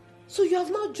 So you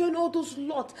have now joined all those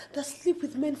lot that sleep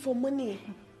with men for money.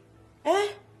 Eh?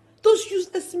 Those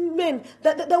useless men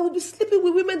that will be sleeping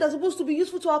with women that are supposed to be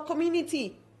useful to our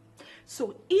community.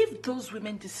 So if those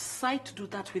women decide to do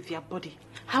that with their body,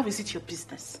 how is it your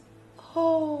business?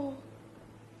 Oh,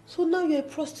 so now you're a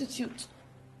prostitute.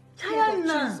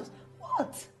 Diana!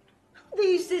 What? How do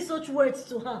you say such words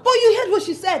to her? But you heard what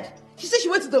she said. She said she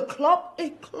went to the club. A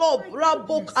club.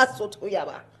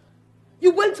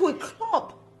 You went to a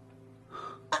club.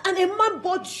 And a man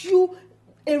bought you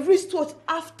a wristwatch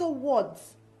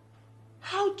afterwards.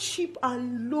 How cheap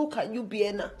and low can you be,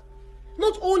 Anna?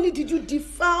 Not only did you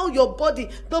defile your body,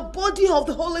 the body of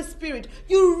the Holy Spirit,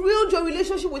 you ruined your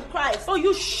relationship with Christ. Oh,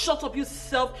 you shut up, you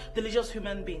self-delicious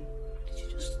human being. Did you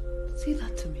just say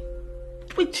that to me?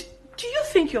 Wait, do you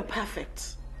think you're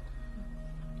perfect?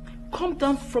 Come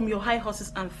down from your high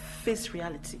horses and face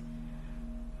reality.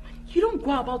 You don't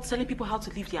go about telling people how to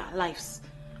live their lives.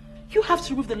 You have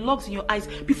to remove the logs in your eyes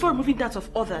before removing that of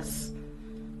others.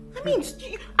 I mean,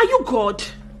 are you God?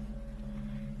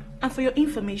 And for your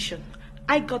information,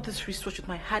 I got this wristwatch with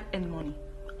my hard-earned money.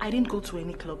 I didn't go to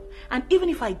any club. And even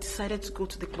if I decided to go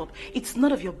to the club, it's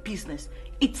none of your business.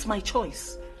 It's my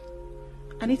choice.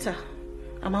 Anita,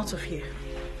 I'm out of here.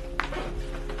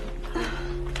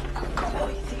 I'll come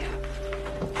with you.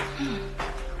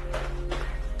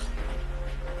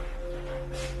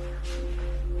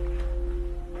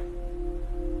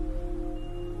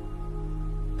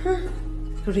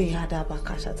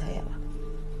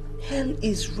 Hell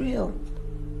is real.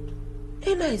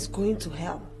 Anna is going to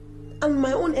hell. And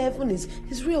my own heaven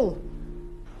is real.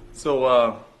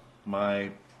 So, my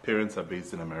parents are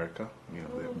based in America. You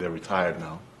know, they're retired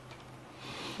now.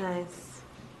 Nice.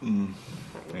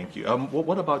 Thank you.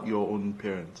 What about your own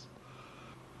parents?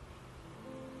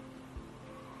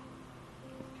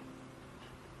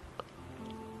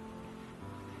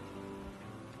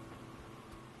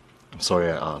 I'm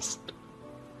sorry I asked.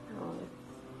 Oh,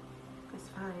 it's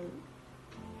fine.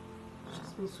 It's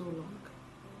just been so long.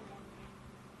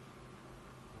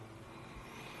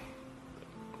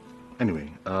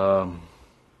 Anyway, how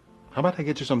about I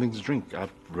get you something to drink? I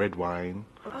have red wine.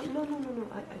 No. I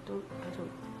don't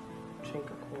drink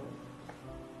alcohol.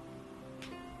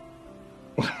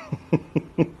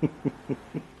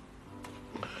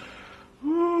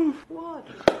 What?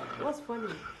 What's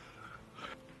funny?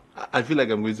 I feel like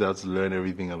I'm going to have to learn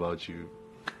everything about you.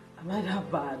 Am I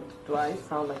that bad? Do I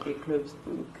sound like a closed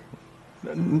book?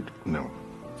 No,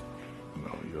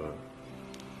 you're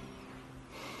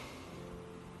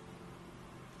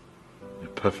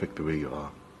perfect the way you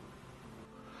are.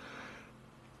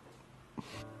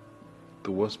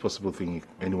 The worst possible thing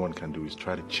anyone can do is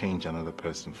try to change another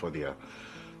person for their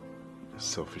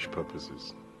selfish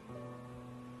purposes.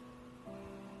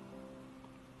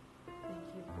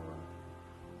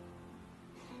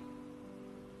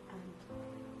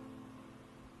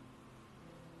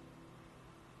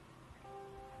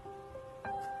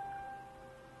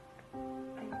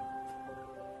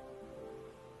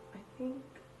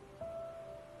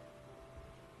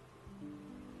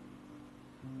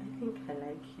 I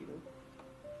like you.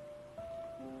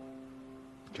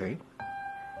 Okay.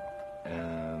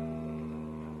 And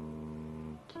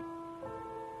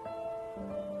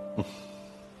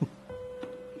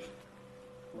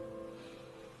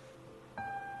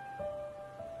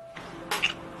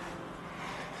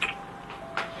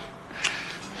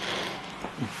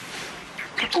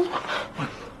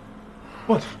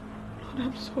what?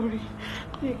 Lord, I'm sorry.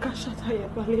 I'm so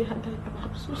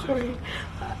sorry.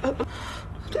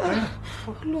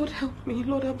 Lord, help me.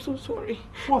 Lord, I'm so sorry.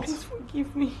 What? Please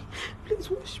forgive me. Please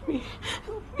wash me.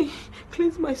 Help me.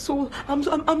 Cleanse my soul.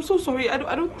 I'm so sorry. I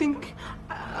don't think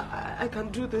I can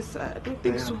do this. I don't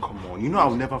think so. Come on. You know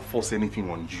I'll never force anything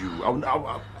on you.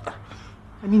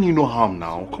 I mean you no harm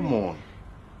now. Come on.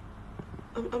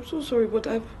 I'm so sorry, but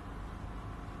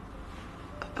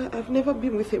I've never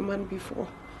been with a man before.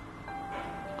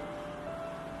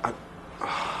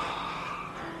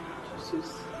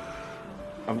 Jesus.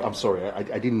 I'm sorry, I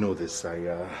didn't know this.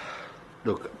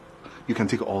 Look, you can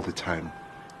take all the time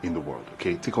in the world,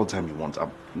 okay? Take all the time you want. I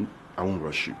won't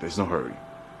rush you. There's no hurry,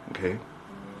 okay?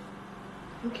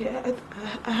 Okay,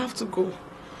 I have to go.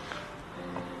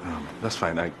 That's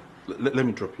fine. Let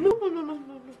me drop you. No,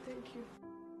 thank you.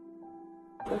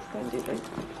 Understand it, right?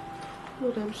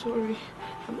 Lord, I'm sorry.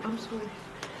 I'm sorry.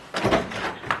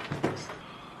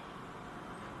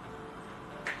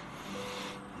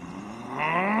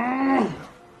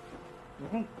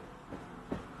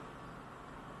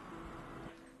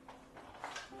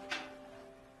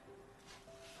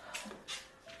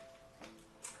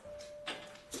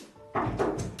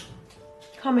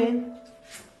 Come in.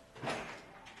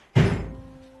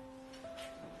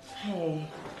 Hey.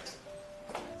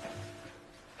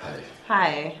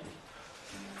 Why?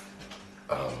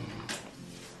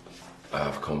 I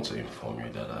have come to inform you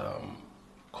that I'm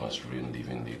considering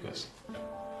leaving Lagos.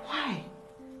 Why?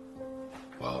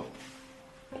 Well,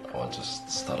 I want to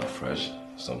start afresh,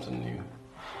 something new.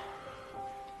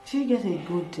 Did you get a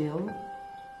good deal?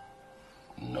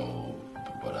 No,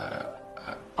 but I...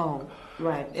 Oh,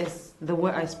 right. It's the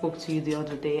way I spoke to you the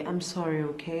other day. I'm sorry,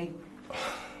 okay?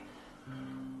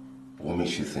 What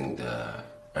makes you think that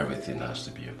everything has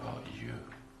to be about you?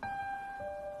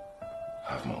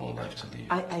 I have my own life to live.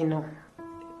 I know.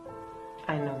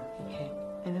 I know, okay?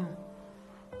 I know.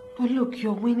 But look,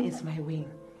 your win is my win.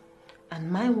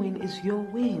 And my win is your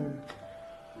win.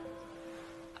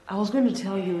 I was going to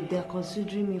tell you they're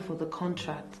considering me for the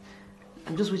contract.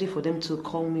 I'm just waiting for them to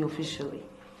call me officially.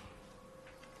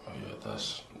 Oh yeah,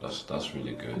 that's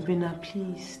really good. Bina,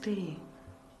 please stay.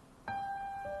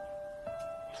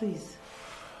 Please.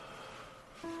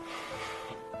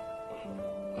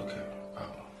 Okay,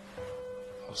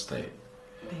 I'll stay.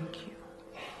 Thank you.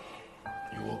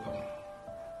 You're welcome.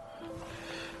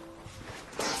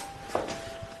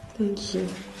 Thank you.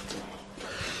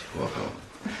 You're welcome.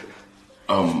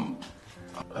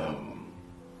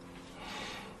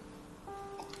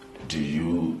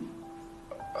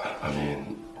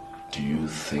 Do you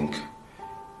think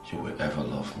you will ever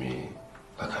love me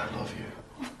like I love you?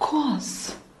 Of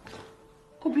course.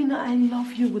 Obina, I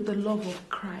love you with the love of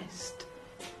Christ.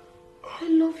 I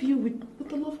love you with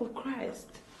the love of Christ.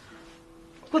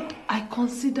 But I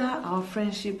consider our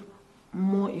friendship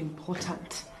more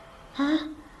important. Huh?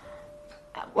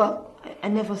 Well, I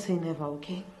never say never,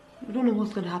 okay? We don't know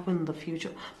what's going to happen in the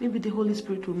future. Maybe the Holy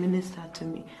Spirit will minister to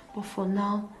me. But for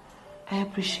now, I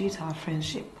appreciate our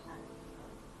friendship.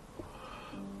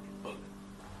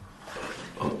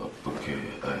 Okay,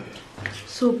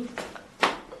 So,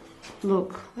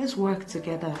 look, let's work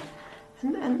together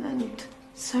and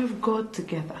serve God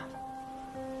together.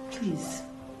 Please.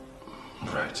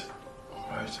 Right.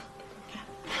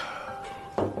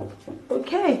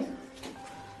 Okay.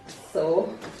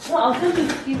 So, I'll tell you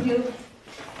to give you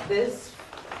this.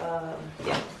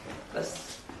 Yeah,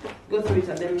 let's go through it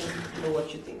and let me know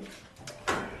what you think.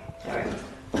 All right.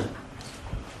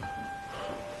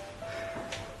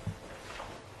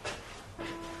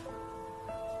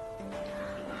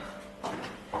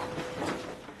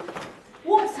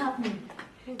 What's happening?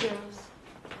 Hey, girls.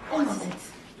 What is it?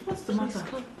 What's the matter?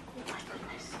 Oh my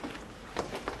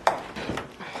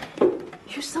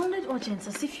goodness. You sounded urgent,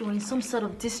 as if you were in some sort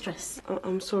of distress.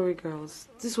 I'm sorry, girls.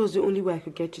 This was the only way I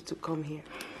could get you to come here.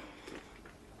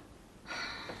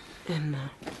 And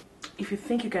if you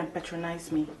think you can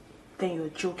patronize me, then you're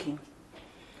joking.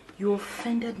 You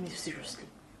offended me seriously.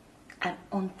 And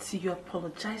until you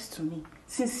apologize to me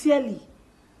sincerely,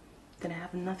 then I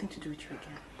have nothing to do with you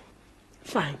again.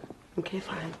 fine. Okay,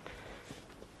 fine.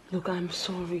 Look, I'm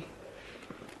sorry.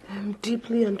 I'm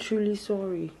deeply and truly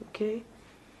sorry, okay?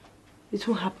 It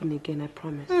won't happen again, I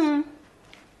promise. Don't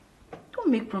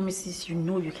make promises you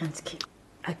know you can't keep.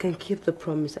 I can keep the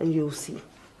promise and you'll see.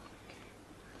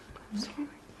 I'm sorry.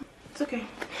 It's okay.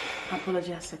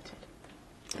 Apology accepted.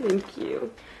 Thank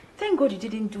you. Thank God you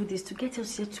didn't do this to get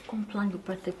us here to come plan your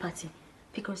birthday party.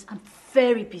 Because I'm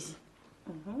very busy.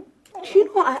 Do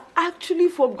you know, I actually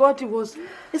forgot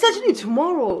it's actually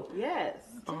tomorrow. Yes.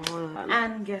 Oh,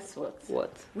 And guess what?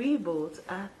 What? We both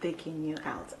are taking you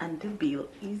out and the bill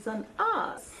is on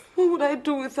us. What would I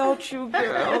do without you,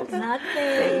 girl? Nothing.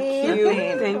 Thank you.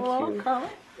 Thank You're you.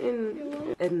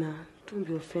 welcome. Edna, don't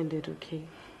be offended, okay?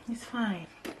 It's fine.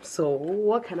 So,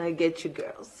 what can I get you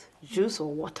girls? Juice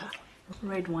or water?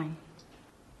 Red wine.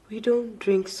 We don't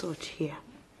drink such here.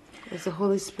 It's the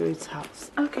Holy Spirit's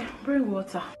house. Okay, bring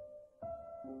water.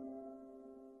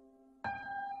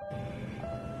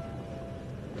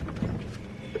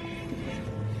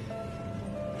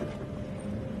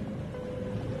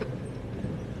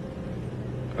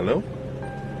 Hello?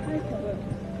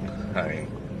 Hi.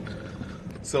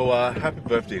 So, happy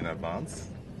birthday in advance.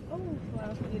 Oh,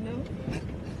 well, you know.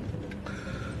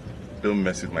 Don't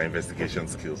mess with my investigation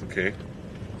skills, okay?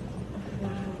 Wow,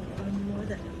 I'm more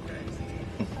than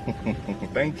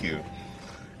impressed. Thank you.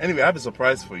 Anyway, I have a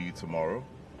surprise for you tomorrow.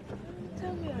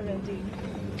 Tell me already.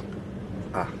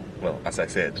 Well, as I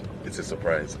said, it's a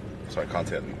surprise, so I can't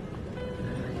tell you.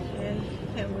 Okay,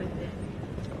 I'm with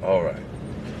it. All right.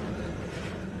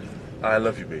 I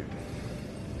love you, baby.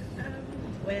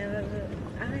 Well,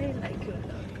 I like your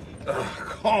love.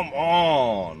 Come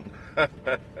on.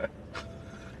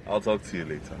 I'll talk to you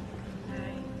later.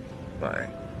 Bye. Bye.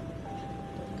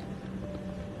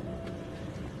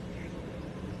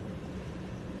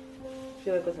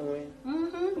 see what I'm wearing?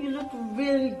 You look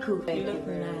really good. You look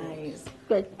nice.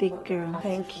 Good big girl.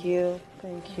 Thank you.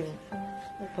 Thank you.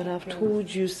 But I've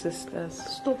told you, sisters,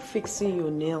 stop fixing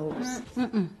your nails.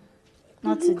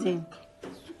 Not today.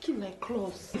 It's looking like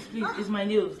clothes. Please, it's my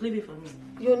nails. Leave it for me.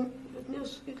 Your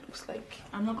nails, it looks like...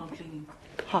 I'm not complaining.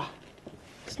 Ha.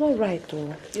 It's not right,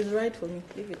 though. It's right for me.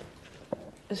 Leave it.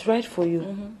 It's right for you.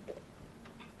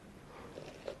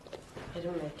 I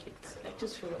don't like it. I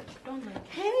just feel like I don't like it.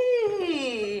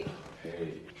 Hey!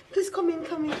 Please come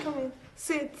in.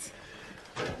 Sit.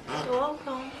 You're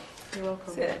welcome. You're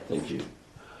welcome. Sit. Thank you.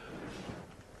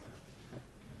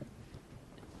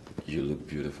 You look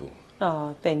beautiful.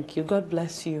 Oh, thank you. God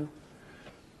bless you.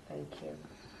 Thank you.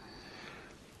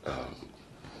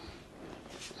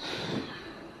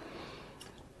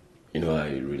 You know, I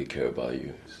really care about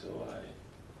you, so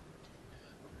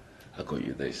I got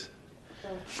you this.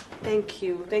 Thank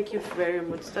you. Thank you very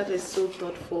much. That is so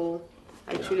thoughtful.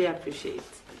 I truly appreciate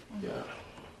it. Yeah.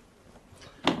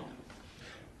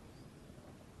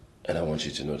 And I want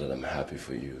you to know that I'm happy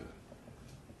for you.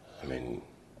 I mean,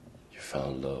 you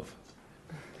found love.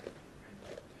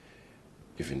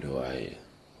 Even though I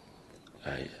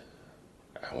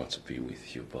want to be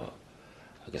with you, but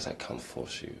I guess I can't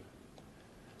force you.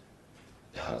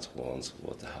 The heart wants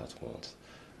what the heart wants.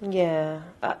 Yeah.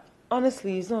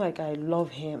 Honestly, it's not like I love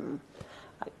him.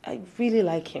 I really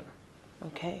like him.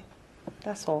 Okay?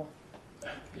 That's all.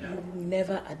 Yeah. You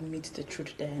never admit the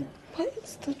truth, Diana. But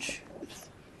it's the truth.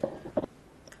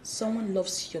 Someone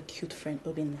loves your cute friend,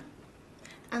 Obinna.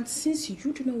 And since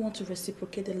you do not want to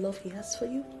reciprocate the love he has for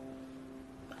you,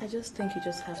 I just think you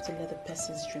just have to let the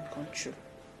person's dream come true.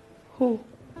 Who?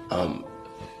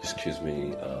 Excuse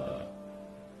me,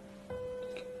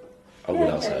 I'll go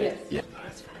outside. Yes. Yeah.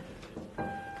 That's fine.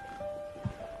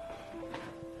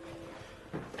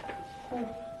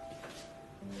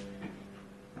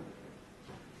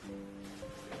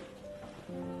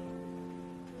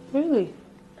 Really?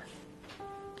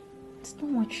 It's not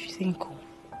what you think.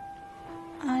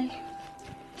 I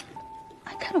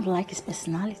kind of like his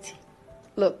personality.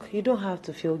 Look, you don't have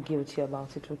to feel guilty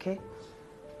about it, okay?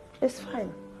 It's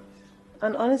fine.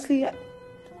 And honestly,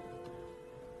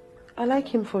 I like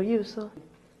him for you, so...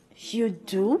 You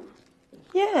do?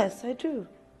 Yes, I do.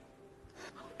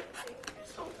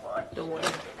 Don't worry.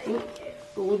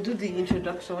 We'll do the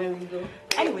introduction when we go.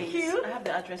 Anyways, I have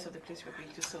the address of the place we're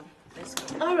going to, so let's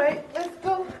go. All right, let's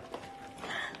go.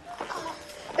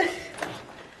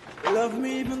 Love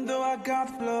me even though I got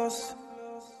flaws.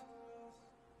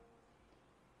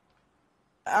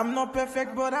 I'm not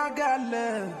perfect, but I got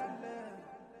love.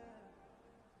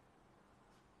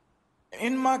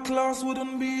 In my claws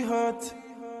wouldn't be hurt.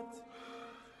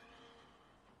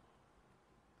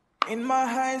 In my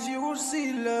eyes you will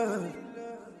see love.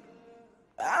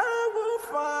 I will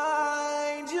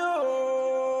find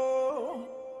you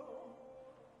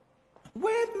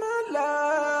with my love.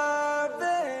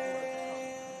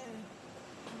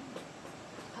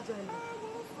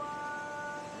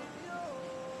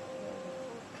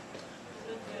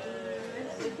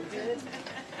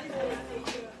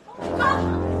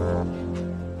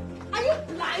 Are you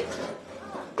blind?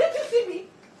 Did you see me?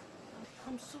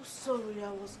 I'm so sorry,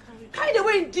 I was carried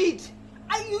away indeed.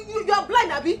 You are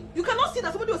blind, Abby. You cannot see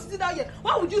that somebody was sitting down here.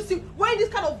 Why would you see wearing this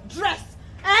kind of dress?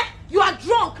 You are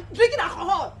drunk, drinking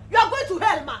alcohol. You are going to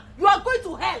hell, man. You are going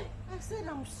to hell. I said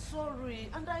I'm sorry,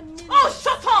 and I mean... Oh,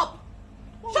 shut up!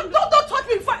 Don't touch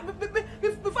me before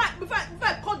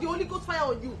I call the Holy Ghost fire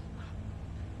on you.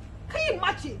 Can you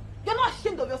imagine? You're not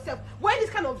ashamed of yourself wearing this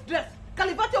kind of dress,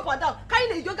 gallivanting up and down,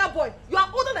 carrying a younger boy. You are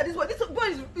older than this boy. This boy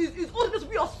is old enough to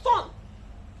be your son.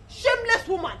 Shameless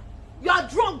woman. You are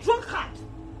drunkard.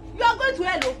 You are going to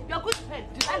hell, oh. You are going to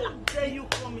hell. How dare you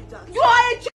call me that? You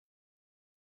are a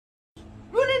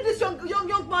ruining this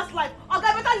young man's life.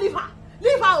 Okay, better leave her.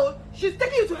 Leave her, oh. She's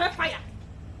taking you to hellfire.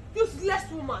 Useless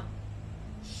woman.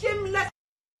 Shameless.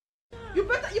 You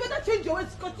better change your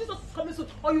ways because Jesus is coming soon,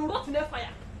 or you rot in hellfire.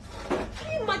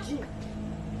 Can you imagine?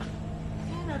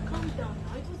 Diana, calm down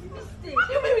now. It was a mistake. What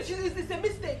do you mean it's a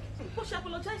mistake? But she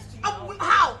apologized to you.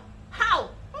 How?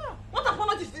 What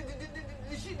apologies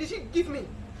did she give me?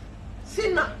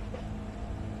 Sinner.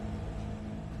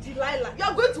 Delilah. You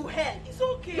are going to hell. It's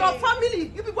okay. Your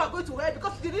family, you people are going to hell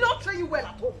because they did not train you well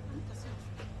at home.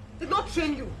 They did not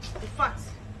train you. In fact.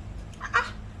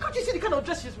 Can't you see the kind of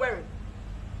dress she's wearing?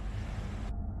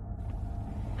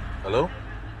 Hello?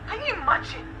 Can you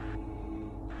imagine?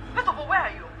 First of all, where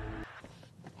are you?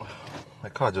 My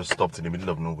car just stopped in the middle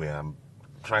of nowhere. I'm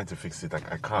trying to fix it. I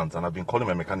can't. And I've been calling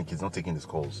my mechanic. He's not taking his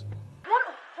calls. One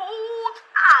old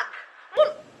hag, one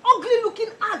ugly looking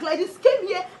hag like this came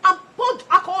here and poured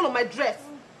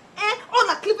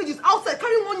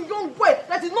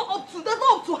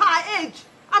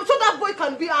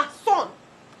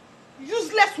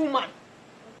woman.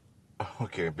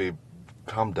 Okay, babe,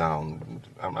 calm down.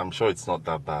 I'm sure it's not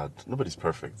that bad. Nobody's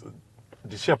perfect.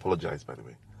 Did she apologize, by the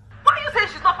way? Why are you saying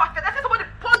she's not perfect? I said somebody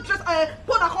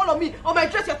poured alcohol on me, on my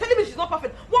dress. You're telling me she's not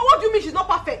perfect. What do you mean she's not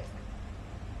perfect?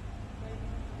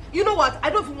 You know what? I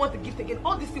don't even want the gift again.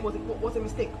 All this thing was a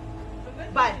mistake.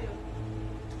 Bye.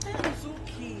 It's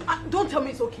okay. Don't tell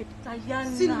me it's okay.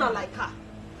 Diana. See, not like her.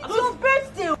 It's your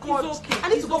birthday. God. It's okay. I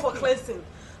need to go for cleansing.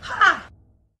 Ha!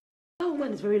 That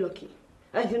woman is very lucky.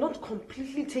 I did not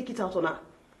completely take it out on her.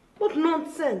 What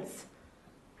nonsense.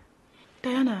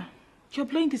 Diana, you're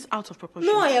blowing this out of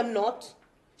proportion. No, I am not.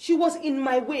 She was in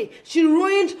my way. She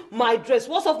ruined my dress.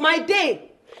 What's of my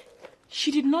day?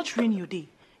 She did not ruin your day.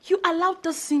 You allowed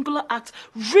this singular act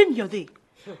ruin your day.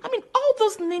 I mean, all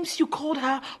those names you called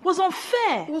her was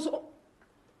unfair. It was.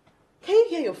 Can you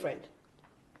hear your friend?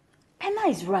 Anna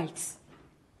is right.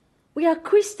 We are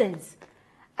Christians.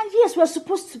 And yes, we are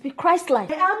supposed to be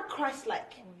Christ-like. I am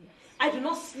Christ-like. I do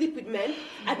not sleep with men.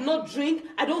 I do not drink.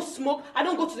 I don't smoke. I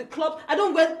don't go to the club. I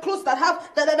don't wear clothes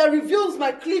that reveals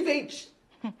my cleavage.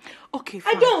 Okay,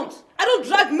 fine. I don't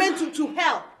drag men to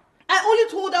hell. I only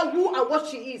told her who and what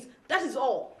she is. That is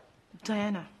all.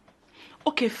 Diana,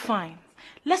 okay, fine.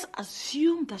 Let's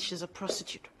assume that she's a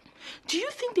prostitute. Do you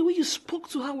think the way you spoke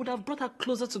to her would have brought her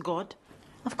closer to God?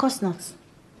 Of course not.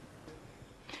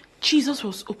 Jesus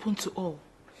was open to all.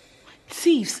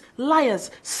 Thieves,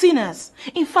 liars, sinners.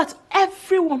 In fact,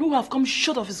 everyone who have come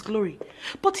short of his glory.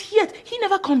 But yet, he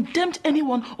never condemned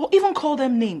anyone or even called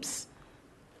them names.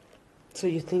 So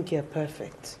you think you're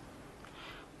perfect?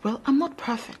 Well, I'm not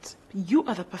perfect. You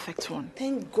are the perfect one.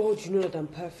 Thank God you know that I'm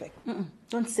perfect.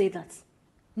 Don't say that.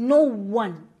 No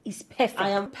one is perfect. I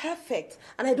am perfect,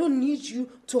 and I don't need you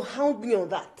to hound me on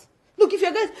that. Look, if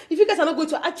you guys are not going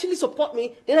to actually support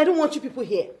me, then I don't want you people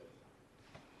here.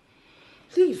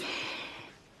 Leave.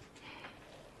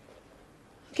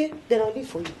 Okay, then I'll leave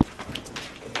for you.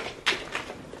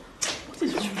 What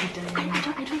is wrong with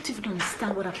Diana? I don't even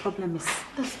understand what our problem is.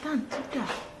 Understand? Yeah.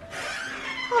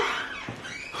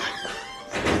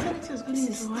 This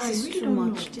is too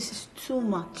much. This is too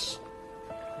much.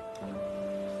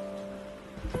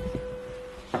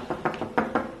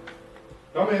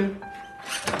 Come in.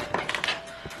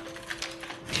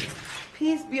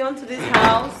 Peace be unto this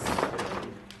house.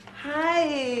 Hi.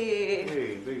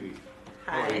 Hey, baby.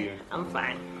 Hi. How are you? I'm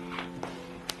fine.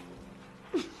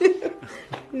 Peace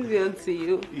be unto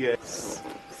you. Yes.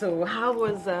 So, how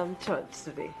was church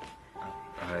today?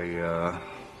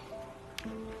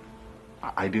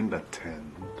 I didn't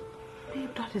attend. Babe,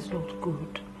 that is not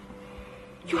good.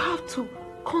 You have to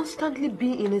constantly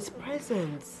be in his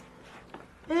presence.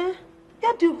 You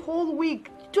had the whole week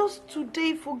just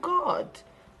today for God.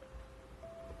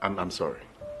 I'm sorry.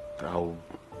 I'll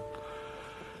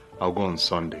go on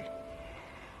Sunday.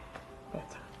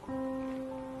 Better.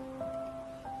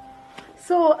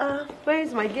 So, where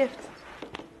is my gift?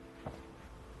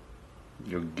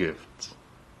 Your gift.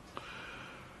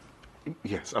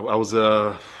 Yes, I was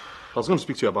going to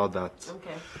speak to you about that.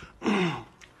 Okay.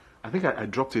 I think I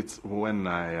dropped it when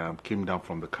I came down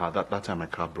from the car. That time my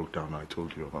car broke down. I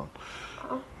told you about.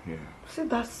 Yeah. See,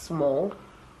 that's small.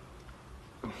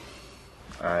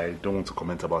 I don't want to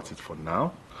comment about it for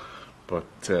now, but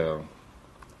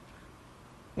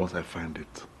once I find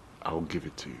it, I'll give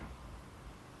it to you.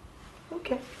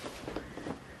 Okay.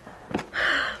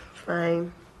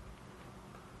 Fine.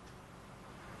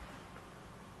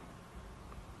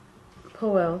 Oh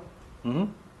well.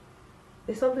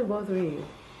 Is something bothering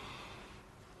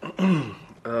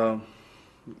you?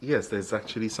 Yes, there's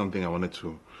actually something I wanted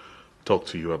to talk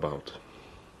to you about.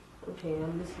 Okay,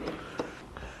 I'm listening.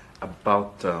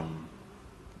 About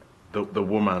the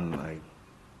woman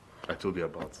I told you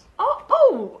about.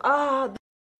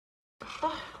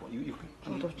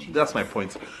 That's my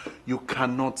point. You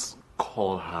cannot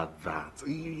call her that.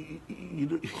 You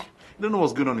don't know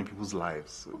what's going on in people's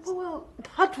lives. Well,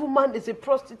 that woman is a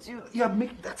prostitute. Yeah,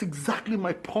 that's exactly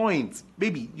my point.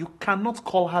 Baby, you cannot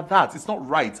call her that. It's not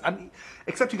right. And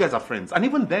except you guys are friends. And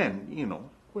even then,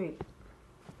 Wait.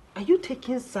 Are you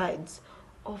taking sides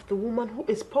of the woman who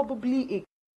is probably a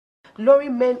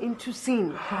luring men into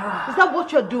sin? Is that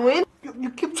what you're doing? You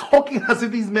keep talking as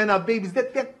if these men are babies.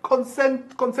 They're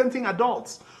consenting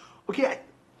adults. Okay,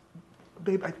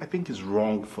 babe, I think it's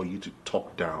wrong for you to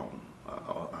talk down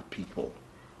at people.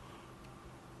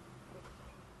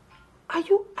 Are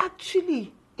you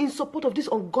actually in support of this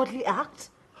ungodly act?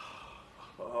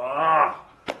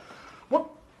 What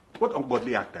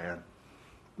ungodly act, Diane?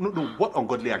 No, what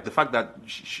ungodly act? The fact that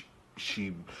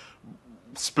she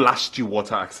splashed you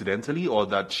water accidentally, or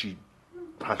that she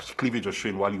her cleavage was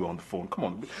showing while you were on the phone. Come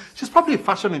on. She's probably a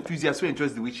fashion enthusiast who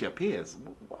enjoys the way she appears.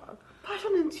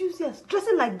 Fashion enthusiast?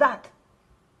 Dressing like that?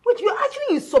 Wait, you're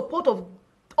actually in support of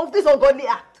this ungodly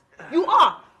act. You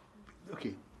are.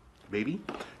 Okay, baby,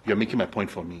 you're making my point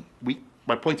for me.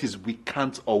 My point is we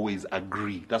can't always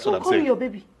agree. That's what I'm Call saying. me your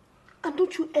baby. And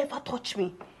don't you ever touch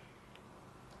me.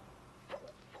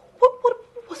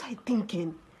 What was I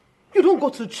thinking? You don't go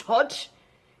to church.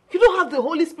 You don't have the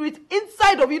Holy Spirit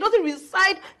inside of you. It doesn't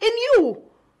reside in you.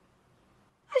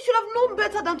 I should have known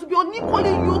better than to be unequally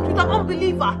yoked with an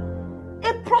unbeliever.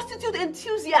 A prostitute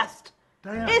enthusiast.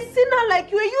 Diane. A sinner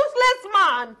like you, a useless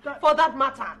man, for that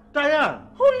matter. Diane.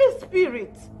 Holy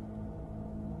Spirit.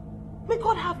 May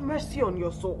God have mercy on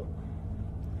your soul.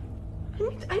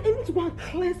 I need to go and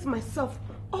cleanse myself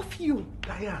of you.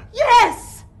 Diane.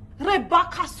 Yes!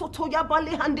 Rebecca Sotoyaba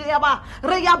Lehandeyaba.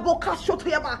 Reyaboka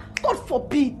Sotoyaba. God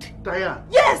forbid. Diane.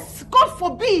 Yes! God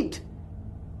forbid.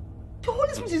 The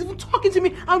Holy Spirit is even talking to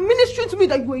me and ministering to me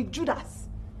that you are a Judas.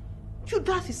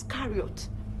 Judas Iscariot.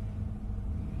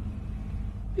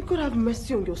 May God have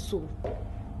mercy on your soul.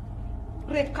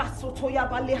 Reka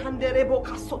Sotoyaba Lehande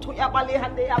Reboka Sotoyaba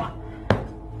Lehandeyaba.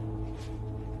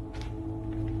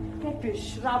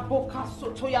 Rubbish. Raboka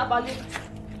Sotoyaba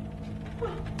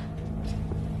Lehandeyaba.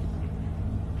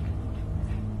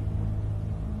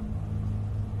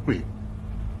 Wait.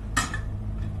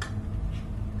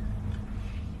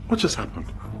 What just happened?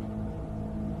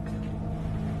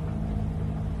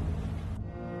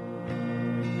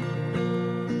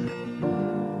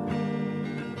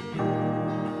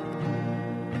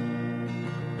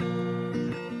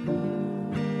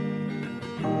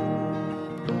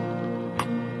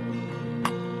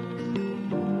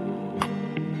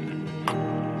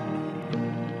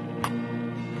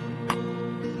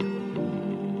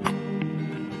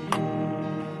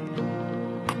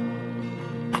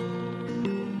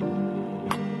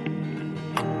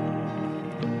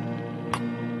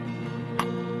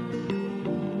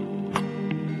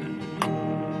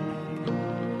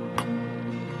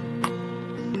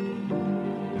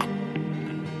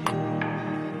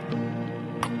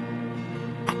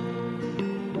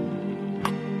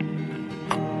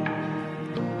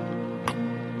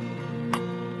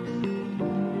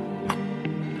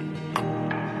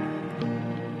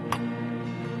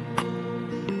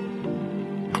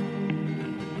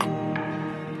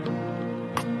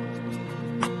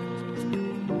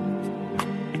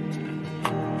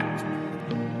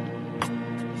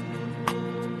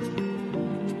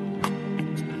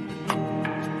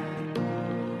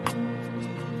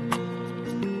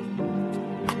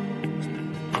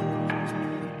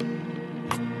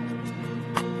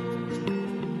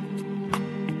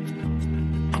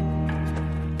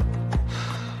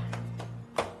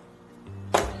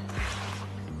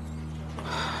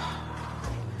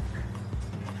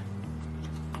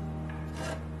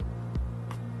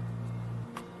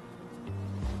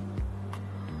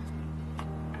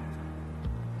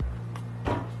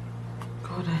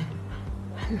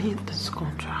 I need this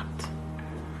contract.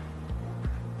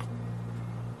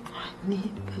 I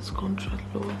need this contract,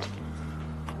 Lord.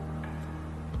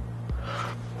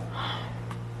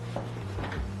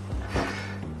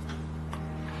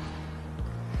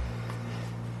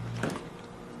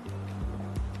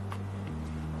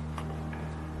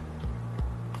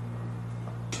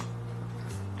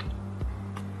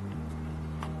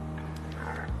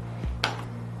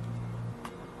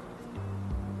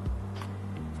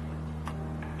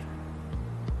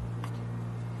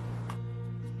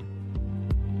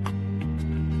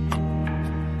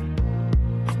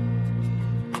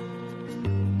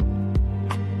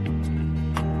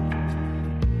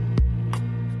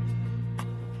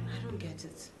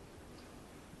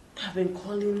 I've been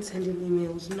calling, sending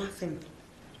emails, nothing.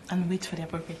 And wait for the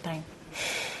appropriate time.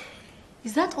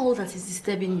 Is that all that is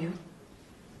disturbing you?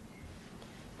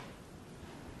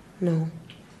 No.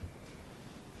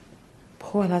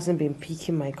 Paul hasn't been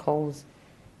picking my calls.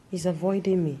 He's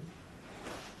avoiding me.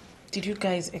 Did you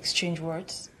guys exchange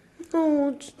words?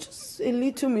 No, just a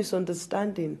little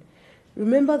misunderstanding.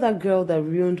 Remember that girl that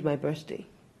ruined my birthday?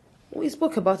 We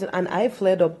spoke about it and I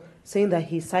flared up saying that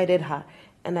he sided her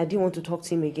and I didn't want to talk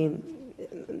to him again.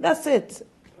 That's it.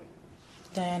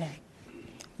 Diana,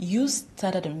 you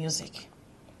started the music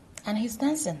and he's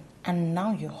dancing and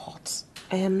now you're hot.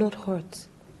 I am not hurt.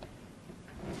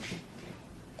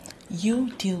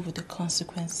 You deal with the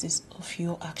consequences of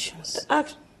your actions.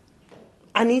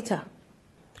 Anita.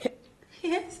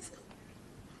 Yes?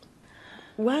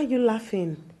 Why are you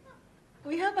laughing?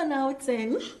 We have an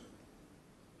outing.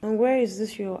 And where is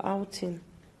this your outing?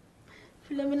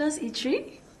 Philomena's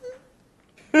eatery.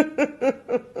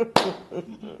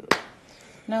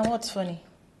 Now what's funny?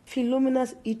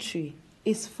 Philomena's eatery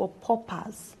is for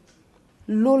paupers,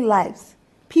 low lives,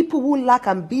 people who lack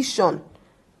ambition.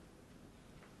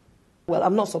 Well,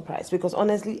 I'm not surprised because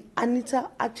honestly, Anita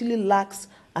actually lacks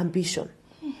ambition.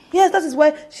 Yes, that is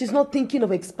why she's not thinking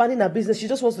of expanding her business. She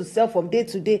just wants to sell from day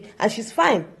to day and she's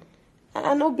fine.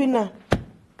 And Obina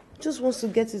just wants to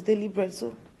get his daily bread.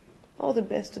 So all the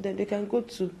best to them. They can go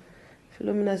to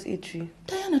Philomena's eatery.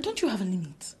 Diana, don't you have a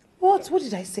limit? What? What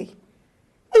did I say?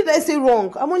 What did I say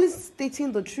wrong? I'm only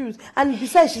stating the truth. And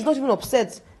besides, she's not even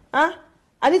upset. Huh?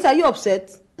 Anita, are you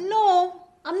upset? No,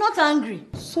 I'm not angry.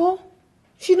 So?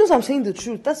 She knows I'm saying the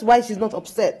truth. That's why she's not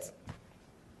upset.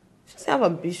 She doesn't have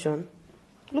ambition.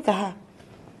 Look at her.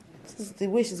 This is the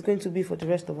way she's going to be for the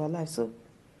rest of her life. So,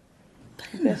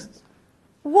 best.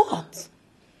 What?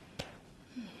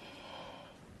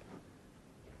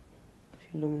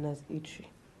 Philomena's eatery.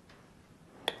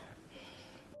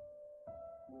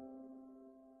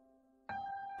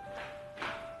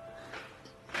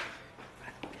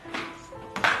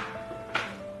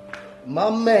 My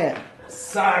man.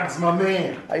 Sags, my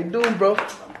man. How you doing, bro?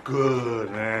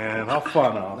 Good, man. Have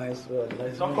fun now. Nice one,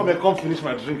 nice Don't one. come and come finish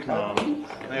my drink now.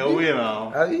 Hey, away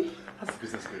now. Are How's the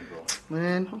business going, bro?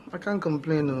 Man, I can't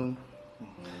complain. No.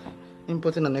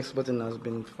 Importing and exporting has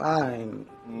been fine.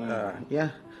 Yeah.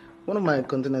 One of my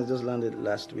containers just landed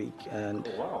last week, and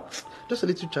just a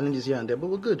little challenges here and there, but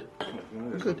we're good.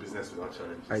 We're good. Business without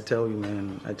challenges. I tell you,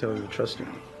 man. I tell you, trust me.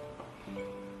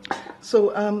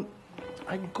 So,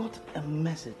 I got a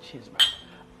message. Here's man.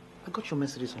 I got your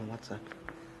messages on WhatsApp.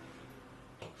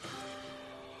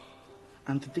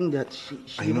 And to think that she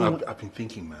you know, I've been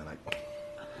thinking, man,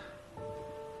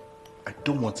 I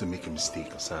don't want to make a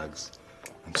mistake, Sags.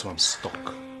 And so I'm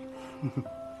stuck.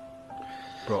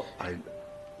 Bro, I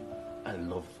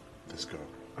love this girl.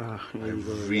 I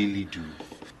really do.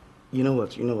 You know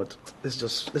what? Let's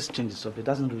change the subject.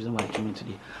 That's not the reason why I came in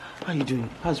today. How are you doing?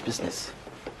 How's business?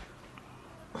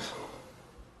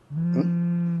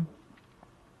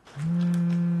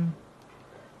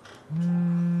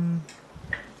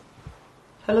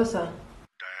 Hello, sir.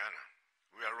 Diana,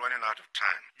 we are running out of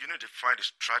time. You need to find a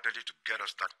strategy to get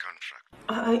us that contract.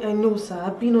 I know, sir.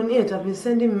 I've been on it. I've been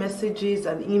sending messages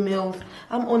and emails.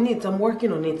 I'm on it. I'm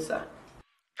working on it, sir.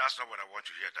 That's not what I want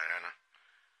to hear, Diana.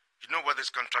 You know what this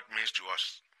contract means to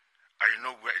us, and you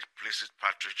know where it places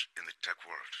Partridge in the tech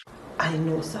world. I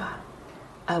know, sir.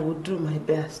 I will do my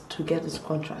best to get this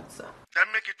contract, sir.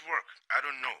 Then make it work. I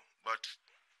don't know, but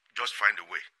just find a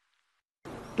way.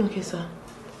 Okay, sir.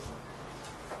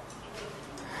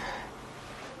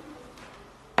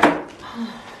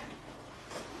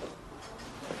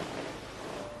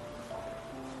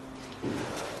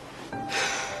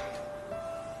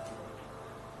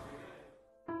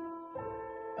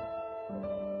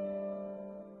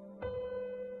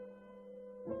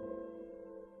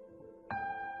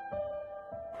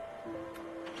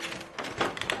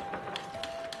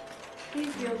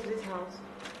 Please be to this house.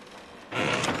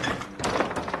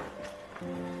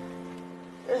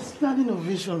 A standing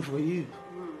ovation for you.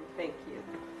 Thank you.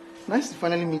 Nice to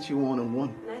finally meet you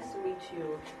one-on-one. Nice to meet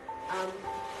you.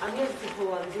 I'm here to see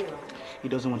for 10. He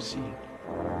doesn't want to see you.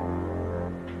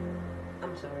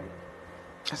 I'm sorry.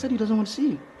 I said he doesn't want to see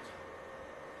you.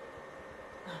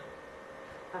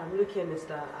 Look here,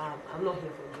 mister. I'm not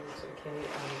here for jokes, okay?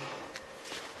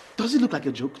 Does it look like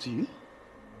a joke to you?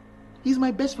 He's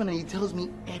my best friend and he tells me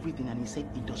everything and he said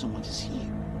he doesn't want to see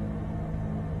you.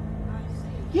 I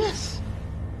see. Yes.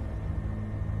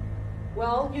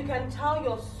 Well, you can tell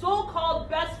your so-called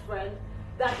best friend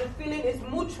that the feeling is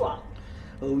mutual.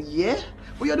 Oh, yeah?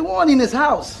 Well, you're the one in his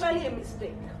house. Clearly a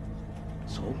mistake.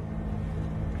 So?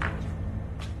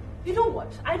 You know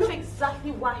what? I know exactly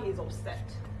why he is upset.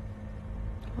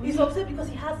 He's upset because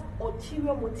he has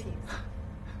ulterior motives.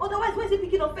 Otherwise, why is he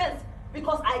picking offense?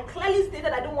 Because I clearly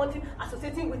stated I don't want him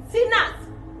associating with sinners,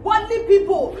 worldly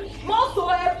people, more so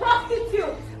a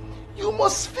prostitute. You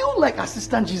must feel like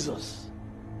Assistant Jesus.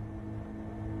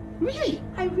 Really?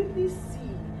 I really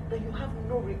see that you have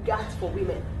no regard for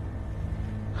women.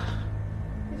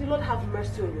 May the Lord have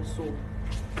mercy on your soul.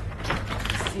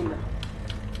 Sinner.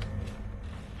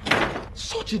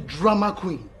 Such a drama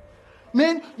queen.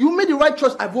 Man, you made the right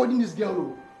choice avoiding this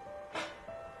girl.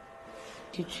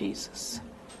 Thank you, Jesus.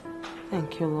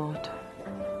 Thank you, Lord.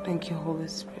 Thank you, Holy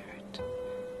Spirit.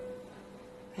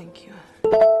 Thank you.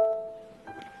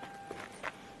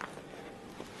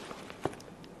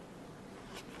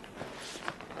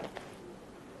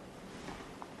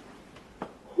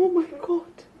 Oh my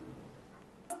God.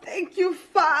 Thank you,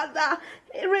 Father.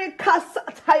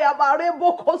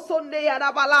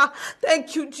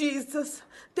 Thank you, Jesus.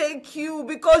 Thank you,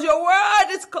 because your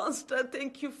word is constant.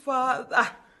 Thank you, Father.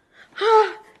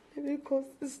 Let me call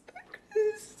Sister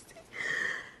Christy.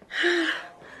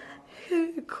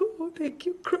 Cool. Thank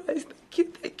you, Christ.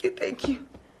 Thank you.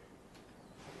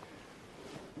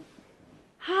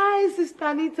 Hi, Sister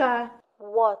Anita.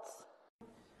 What?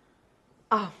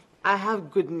 I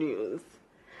have good news.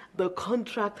 The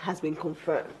contract has been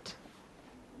confirmed.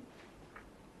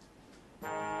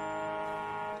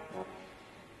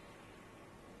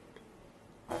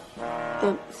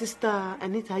 Sister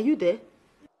Anita, are you there?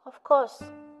 Of course.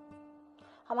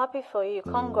 I'm happy for you.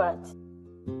 Congrats.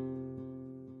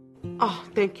 Oh,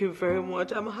 thank you very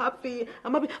much. I'm happy.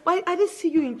 But I didn't see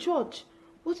you in church.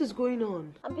 What is going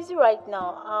on? I'm busy right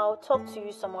now. I'll talk to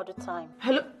you some other time.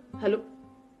 Hello?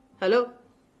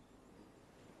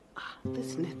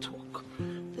 This network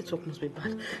must be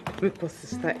bad. Because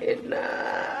Sister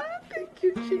Edna. Thank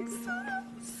you,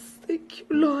 Jesus. Thank you,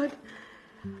 Lord.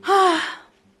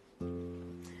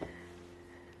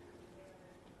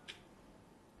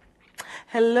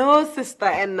 Hello, Sister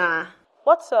Edna.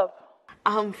 What's up?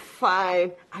 I'm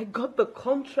fine. I got the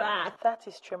contract. That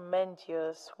is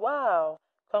tremendous. Wow.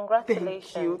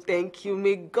 Congratulations. Thank you.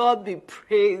 May God be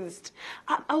praised.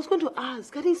 I was going to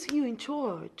ask, I didn't see you in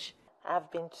church.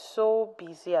 I've been so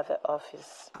busy at the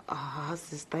office.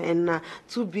 Sister Enna,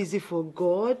 too busy for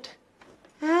God?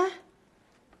 Huh?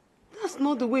 That's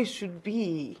not the way it should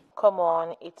be. Come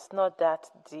on, it's not that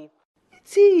deep.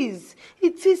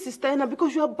 It is, Sister Enna,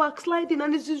 because you are backsliding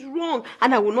and this is wrong,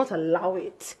 and I will not allow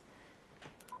it.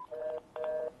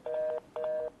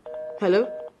 Hello?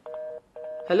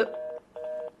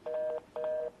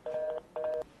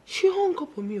 She hung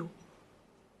up on me.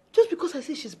 Just because I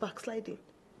say she's backsliding.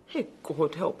 Hey,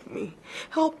 God, help me.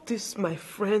 Help this, my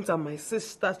friends and my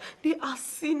sisters. They are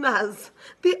sinners.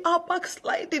 They are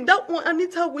backsliding. That one,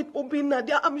 Anita with Obina,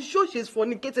 I'm sure she's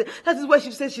fornicating. That is why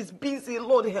she says she's busy.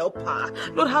 Lord, help her.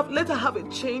 Lord, let her have a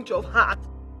change of heart.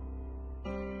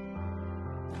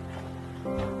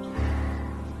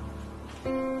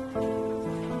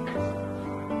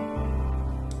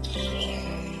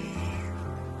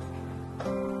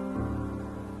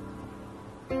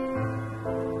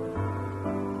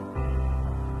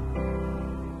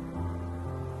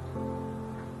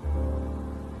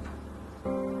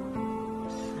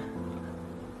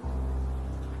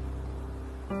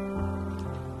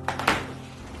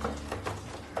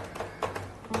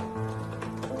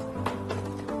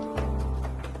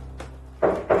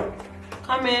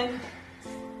 Come in.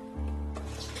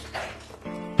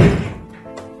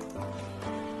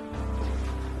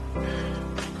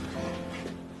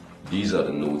 These are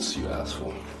the notes you asked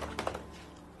for.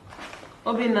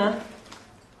 Obina,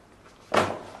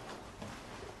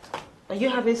 are you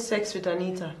having sex with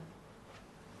Anita?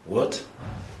 What?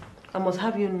 I must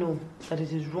have you know that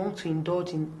it is wrong to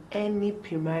indulge in any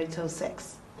premarital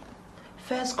sex.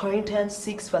 1 Corinthians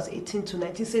 6 verse 18 to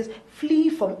 19 says, flee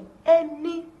from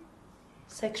any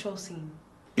sexual sin.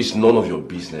 It's none of your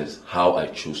business how I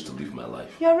choose to live my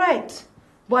life. You're right.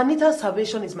 But Anita's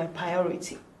salvation is my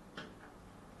priority.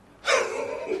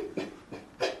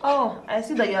 Oh, I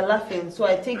see that you're laughing, so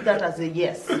I take that as a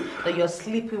yes, that you're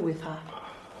sleeping with her.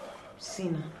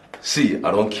 Sinner. See,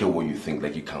 I don't care what you think.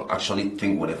 Like, you can actually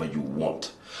think whatever you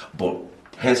want. But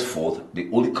henceforth, the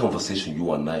only conversation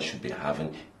you and I should be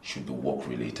having should be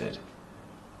work-related.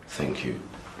 Thank you.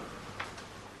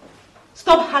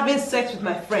 Stop having sex with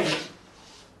my friend.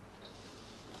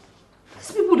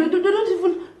 These people, they don't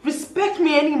even respect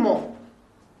me anymore.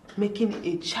 Making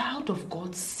a child of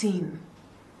God sin.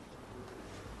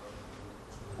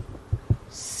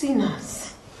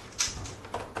 Sinners.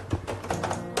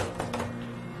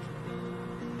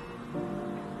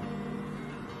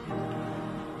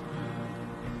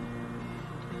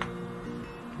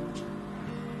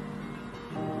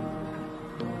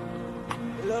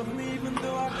 Love me even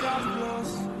though I got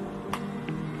lost.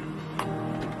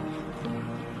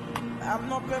 I'm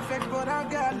not perfect, but I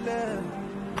got love.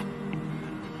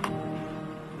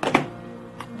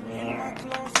 In my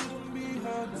closet, don't be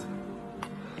hurt.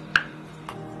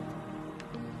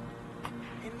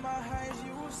 In my eyes,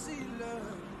 you will see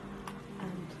love.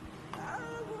 And I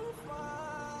will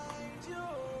find you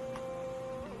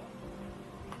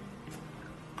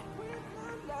with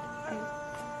my love.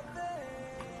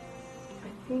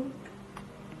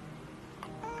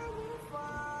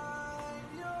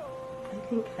 I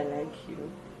think I like you.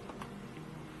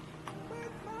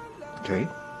 Okay.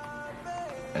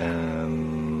 And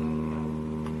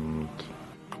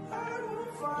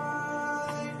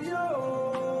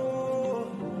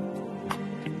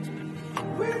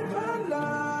With my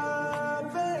love.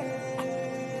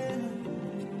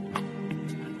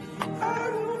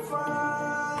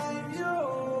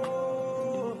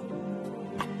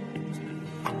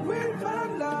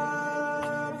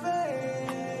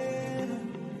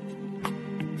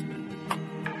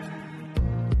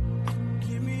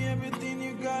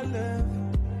 got left.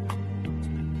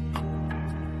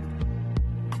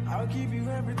 I'll give you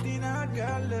everything I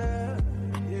got left.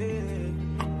 Yeah.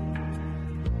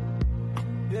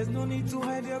 There's no need to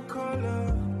hide your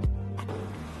color.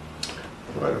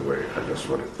 By the way, I just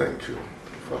want to thank you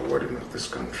for awarding us this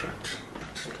contract.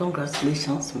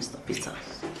 Congratulations, Mr.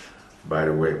 Peters. By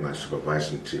the way, my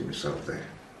supervising team is out there.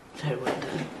 Very well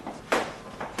done.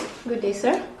 Good day,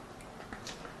 sir.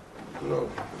 Hello.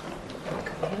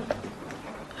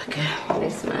 Okay.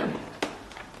 Yes, ma'am.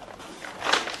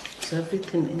 Is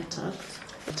everything intact?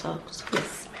 Intact?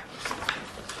 Yes, ma'am.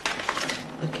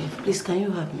 Okay, please can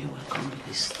you have me welcome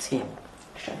this team?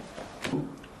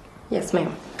 Yes,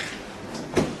 ma'am.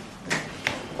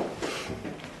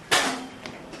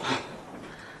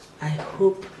 I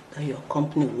hope that your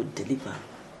company will deliver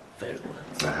very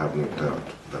well. I have no doubt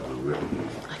that we will.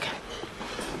 Okay.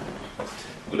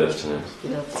 Good afternoon.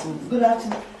 Good afternoon. Good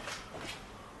afternoon.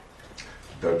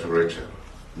 Dr. Rachel,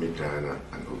 meet Diana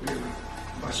and Obina,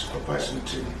 my supervising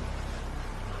team.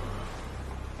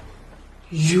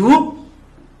 You?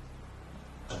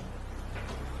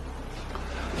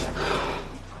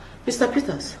 Mr.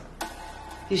 Peters,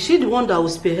 is she the one that will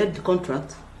spearhead the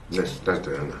contract? Yes, that's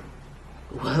Diana.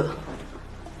 Well,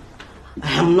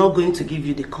 I am not going to give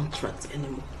you the contract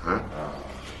anymore. Huh?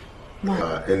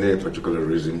 Any particular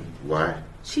reason why?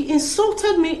 She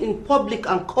insulted me in public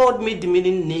and called me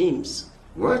demeaning names.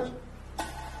 What?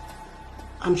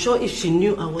 I'm sure if she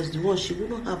knew I was the one, she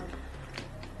wouldn't have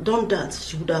done that.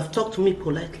 She would have talked to me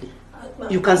politely.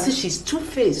 You can see she's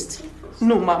two-faced.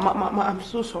 No, ma, I'm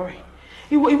so sorry.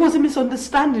 It was a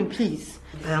misunderstanding, please.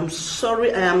 I am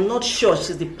sorry. I am not sure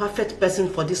she's the perfect person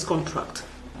for this contract.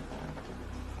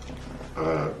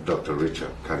 Dr.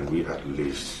 Richard, can we at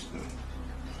least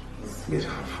meet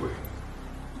halfway?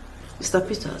 Mr.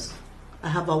 Peters, I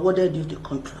have awarded you the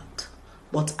contract,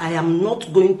 but I am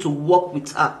not going to work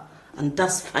with her, and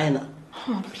that's final.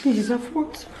 Oh, please, I've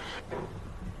worked.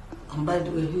 And by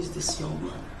the way, who is this young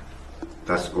man?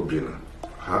 That's Obina,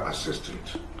 her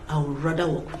assistant. I would rather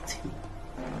work with him.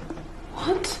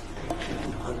 What?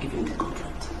 I'll give him the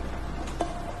contract.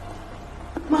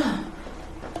 Ma,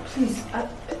 please,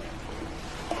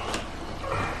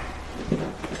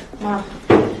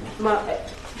 Ma,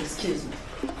 excuse me.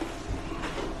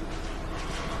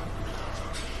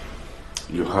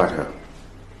 You heard her.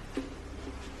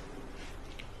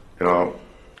 You know,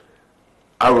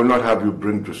 I will not have you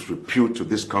bring disrepute to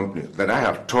this company that I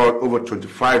have taught over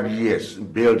 25 years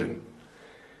in building.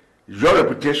 Your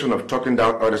reputation of talking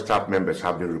down other staff members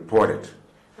have been reported.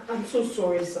 I'm so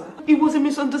sorry, sir. It was a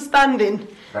misunderstanding.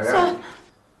 Sir,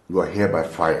 you are hereby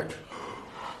fired.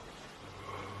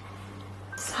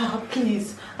 Sir,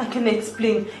 please, I can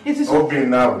explain. It is... Obi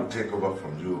now will take over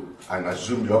from you and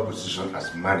assume your position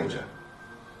as manager.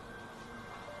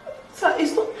 Sir,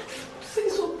 it's not...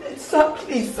 Sir,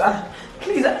 please, sir.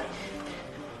 Please,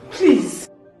 please.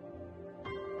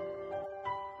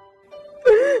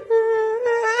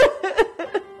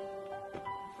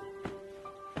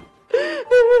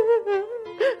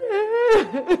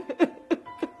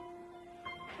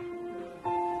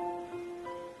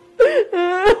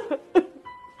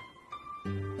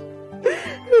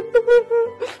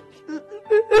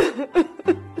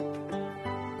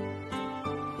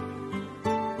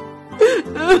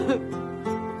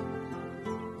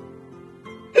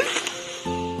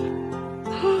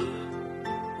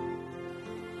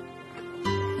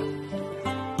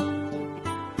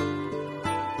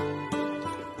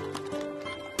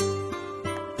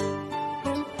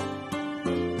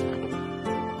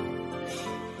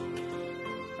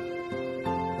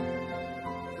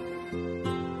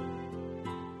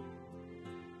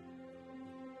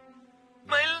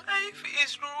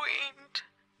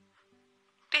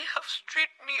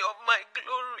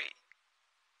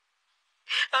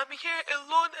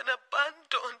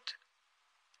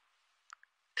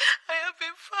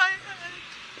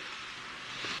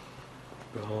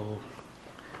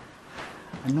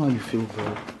 I know how you feel,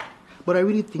 bro. But I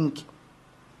really think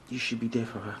you should be there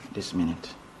for her this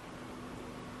minute.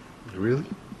 Really?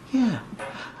 Yeah.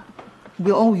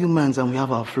 We're all humans and we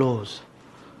have our flaws.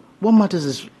 What matters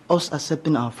is us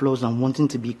accepting our flaws and wanting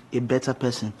to be a better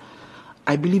person.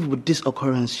 I believe with this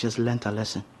occurrence, she has learnt a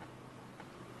lesson.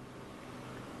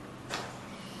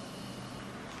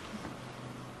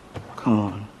 Come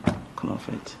on,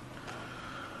 Faith.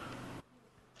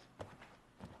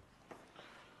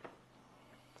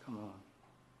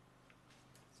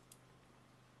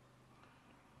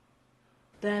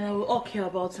 Then I will all care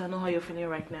about it. I know how you're feeling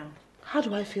right now. How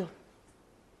do I feel?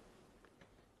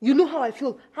 You know how I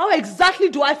feel. How exactly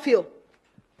do I feel?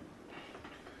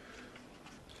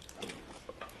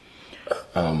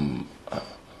 I'm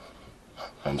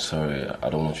sorry. I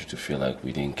don't want you to feel like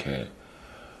we didn't care.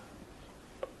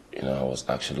 You know, I was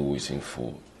actually waiting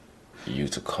for you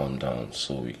to calm down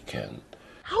so we can...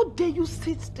 How dare you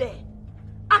sit there,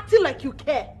 acting like you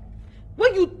care,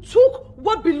 when you took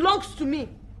what belongs to me?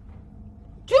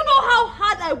 Do you know how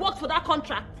hard I worked for that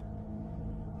contract?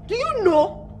 Do you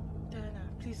know? Diana,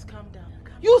 please calm down.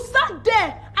 You sat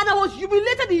there and I was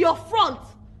humiliated in your front.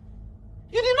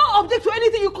 You did not object to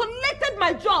anything. You collected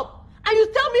my job. And you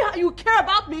tell me how you care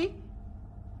about me?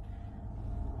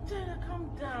 Diana, calm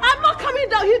down. I'm not coming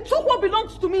down. He took what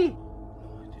belongs to me.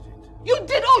 You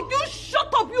did. Oh, you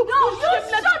shut up. You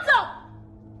shut up.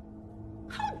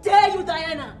 How dare you,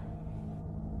 Diana?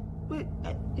 Wait,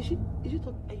 is she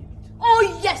talking?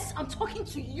 Oh yes, I'm talking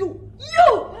to you.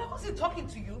 You! Why was he talking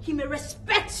to you? He may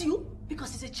respect you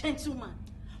because he's a gentleman.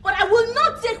 But I will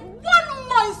not take one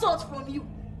more insult from you.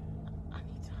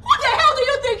 Anita. Who the hell do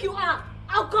you think you are?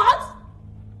 Our God?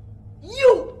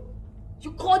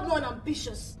 You called me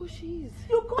unambitious. But she is.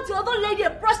 You called the other lady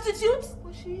a prostitute?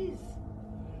 But she is.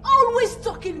 Always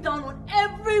talking down on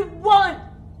everyone.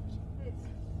 Wait,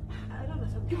 I don't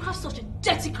understand. You have such a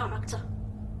dirty character.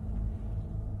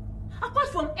 Apart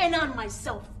from Anna and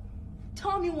myself,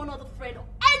 tell me one other friend or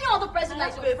any other person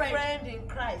like your friend. Friend in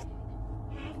Christ.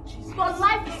 Jesus. But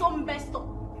life is so messed up.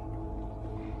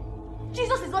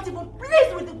 Jesus is not even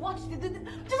pleased with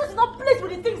Jesus is not pleased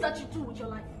with the things that you do with your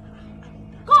life.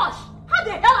 Gosh, how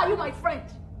the hell are you my friend?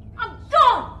 I'm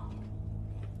done.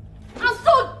 I'm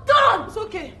so done. It's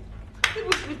okay.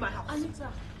 Leave my house.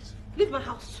 Anita. Leave my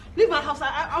house. Leave my house.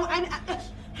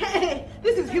 Hey,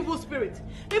 this is evil spirit.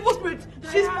 Evil spirit.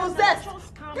 Diana, she's possessed.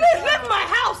 Please leave my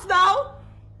house now.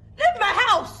 Leave my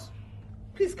house.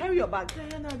 Please carry your bag.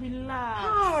 Diana, relax.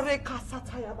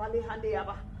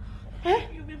 Eh?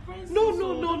 You've been praying No.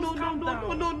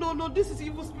 This is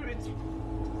evil spirit.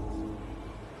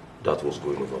 That was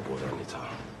going overboard, Anita.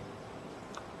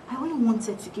 I only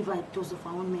wanted to give her a dose of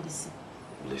our own medicine.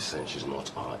 Listen, she's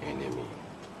not our enemy.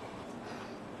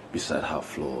 Beside her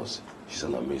flaws, she's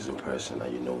an amazing person,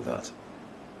 and you know that.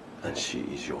 And she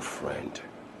is your friend.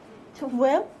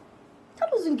 Well, that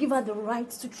doesn't give her the right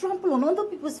to trample on other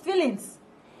people's feelings.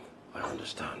 I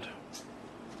understand.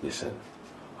 Listen,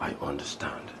 I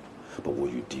understand. But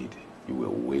what you did, you were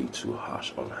way too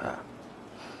harsh on her.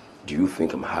 Do you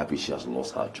think I'm happy she has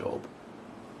lost her job?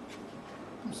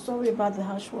 I'm sorry about the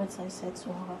harsh words I said to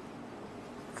her.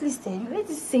 Please then, let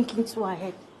it sink into her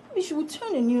head. Maybe she will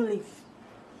turn a new leaf.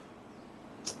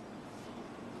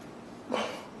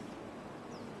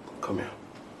 Come here.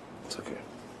 It's okay.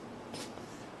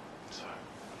 Sorry.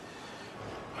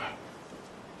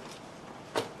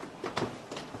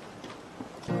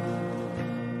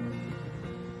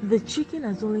 The chicken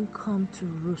has only come to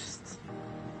roost.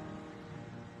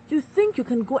 You think you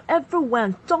can go everywhere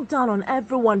and talk down on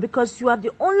everyone because you are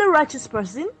the only righteous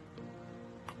person?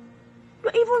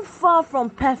 You're even far from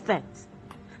perfect.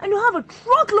 And you have a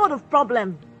truckload of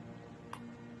problems.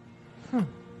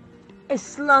 A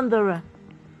slanderer.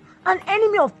 An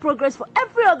enemy of progress for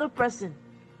every other person.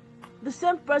 The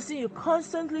same person you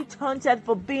constantly taunted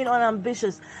for being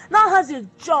unambitious now has a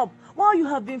job while you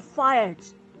have been fired.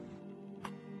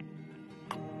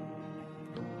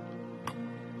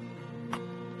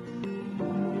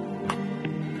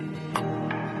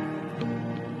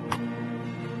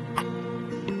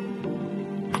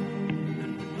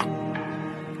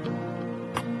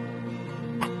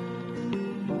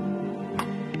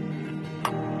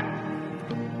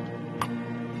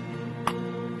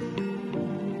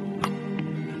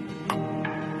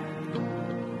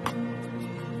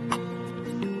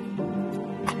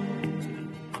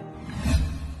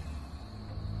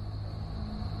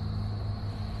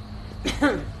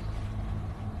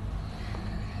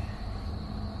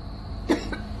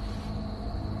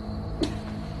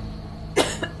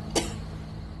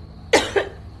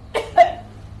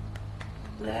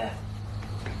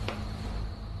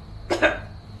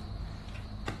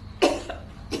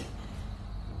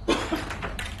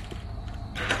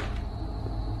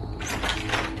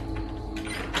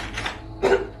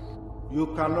 You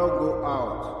cannot go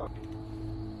out.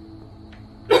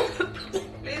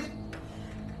 Please,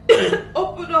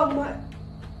 open up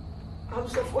I'm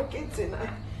suffocating. I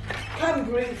can't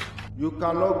breathe. You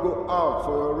cannot go out,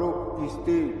 for your rope is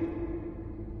stained.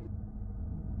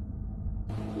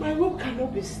 My rope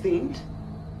cannot be stained.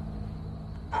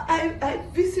 I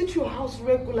visit your house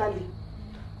regularly.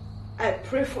 I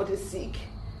pray for the sick.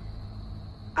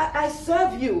 I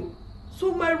serve you.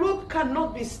 So my robe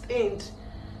cannot be stained.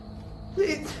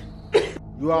 Please.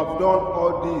 You have done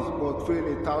all this but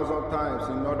failed 1,000 times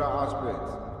in other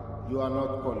aspects. You are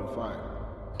not qualified.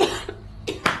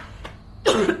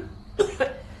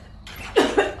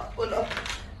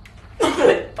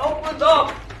 Open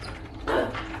up!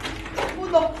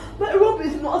 Open up! My rope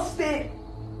is not safe!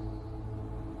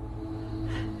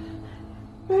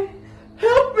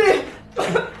 Help me!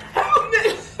 Help me!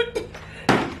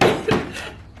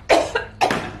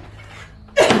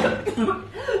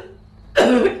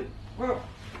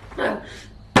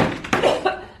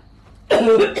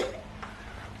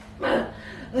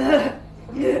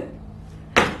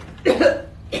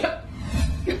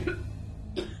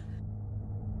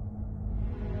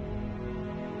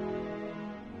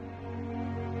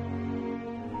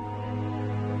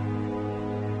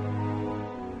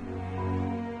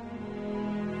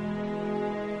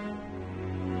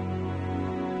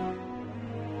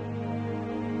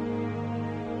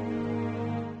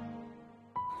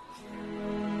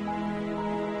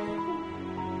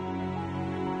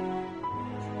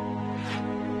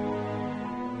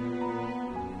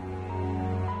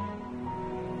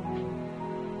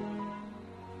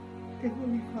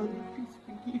 Heavenly Father, please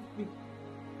forgive me.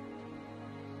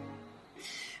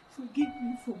 Forgive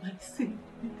me for my sin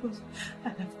because I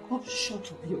have come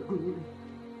short of your glory.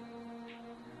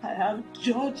 I have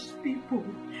judged people,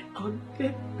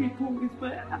 condemned people with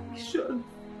my actions,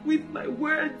 with my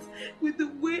words, with the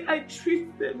way I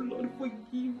treat them. Lord,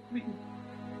 forgive me.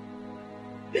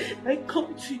 I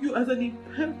come to you as an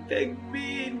imperfect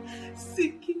being,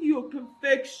 seeking your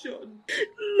perfection.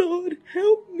 Lord,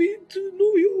 help me to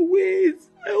know your ways.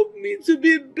 Help me to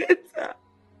be better.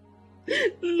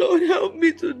 Lord, help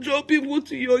me to draw people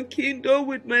to your kingdom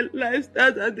with my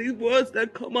lifestyle and the words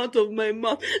that come out of my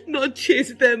mouth, not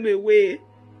chase them away.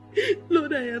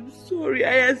 Lord, I am sorry.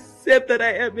 I accept that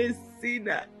I am a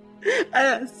sinner. I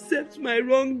accept my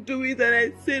wrongdoings and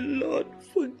I say, Lord,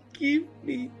 forgive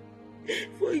me.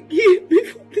 Forgive me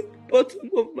from the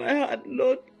bottom of my heart,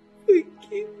 Lord.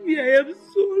 Forgive me. I am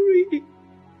sorry.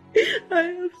 I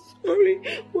am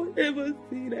sorry. Whatever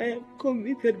sin I have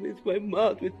committed with my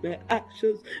mouth, with my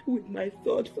actions, with my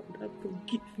thoughts, Father,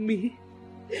 forgive me.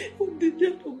 From the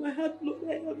depth of my heart, Lord,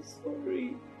 I am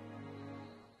sorry.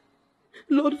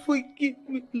 Lord, forgive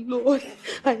me, Lord.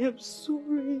 I am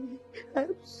sorry. I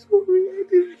am sorry. I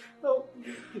didn't help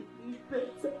me to be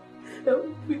better.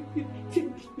 Help me to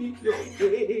teach me your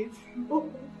ways,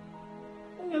 Lord.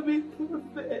 I am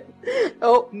imperfect.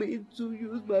 Help me to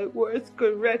use my words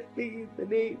correctly in the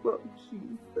name of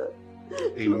Jesus.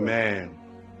 Amen.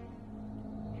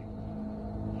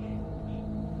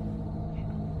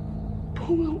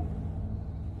 Paul,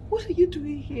 what are you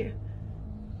doing here?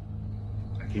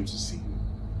 I came to see you.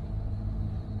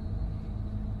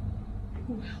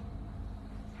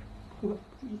 Well,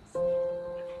 please.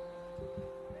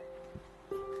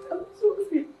 I'm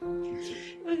sorry.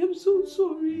 I am so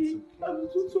sorry. I'm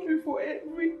so sorry for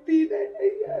everything. I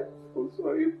am so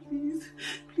sorry. Please,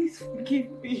 please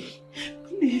forgive me.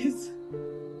 Please.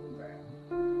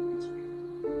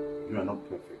 You are not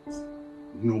perfect.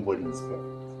 Nobody is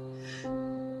perfect.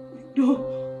 No.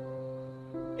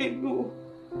 I know.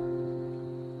 I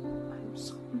am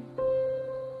sorry.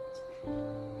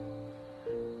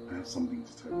 I have something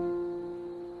to tell you.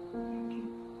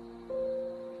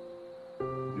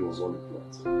 It was all a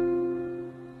plot.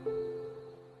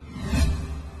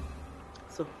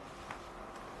 So,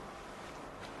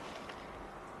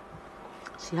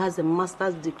 she has a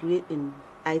master's degree in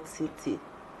ICT.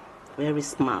 Very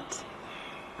smart.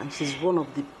 And she's one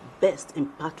of the best in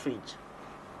Partridge.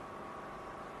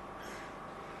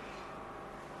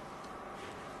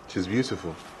 She's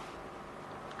beautiful.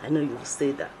 I know you'll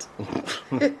say that.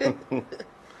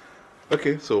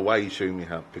 Okay, so why are you showing me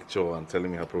her picture and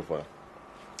telling me her profile?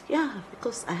 Yeah,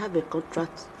 because I have a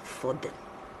contract for them.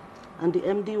 And the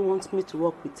MD wants me to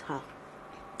work with her.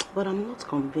 But I'm not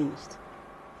convinced.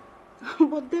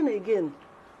 But then again,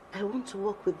 I want to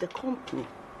work with the company.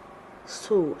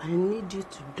 So I need you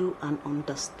to do an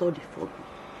understudy for me.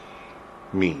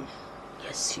 Me?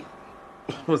 Yes, you.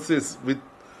 What's this? With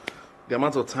the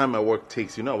amount of time my work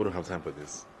takes, you know I wouldn't have time for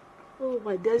this. Oh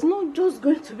my, there's not just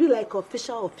going to be like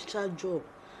official job.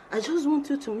 I just want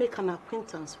you to make an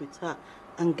acquaintance with her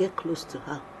and get close to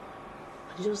her.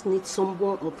 I just need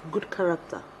someone of good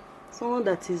character. Someone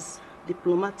that is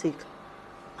diplomatic.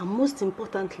 And most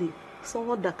importantly,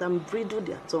 someone that can bridle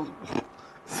their tongue.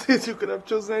 Since you could have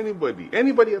chosen anybody.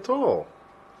 Anybody at all.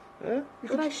 Eh?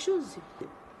 But I chose you.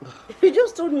 You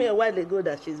just told me a while ago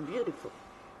that she's beautiful.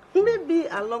 Maybe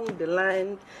along the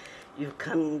line, you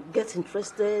can get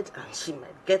interested and she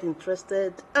might get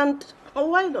interested. And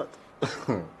why not?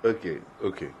 Okay.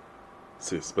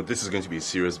 Sis, but this is going to be a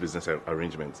serious business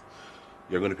arrangement.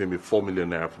 you're going to pay me 4 million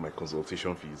naira for my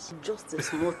consultation fees. Just a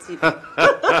small tip.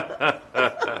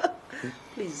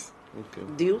 Please. Okay.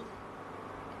 Deal?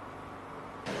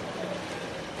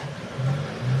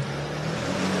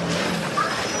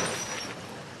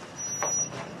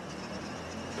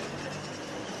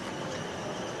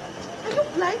 Are you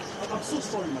blind? I'm so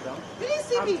sorry, madam. You didn't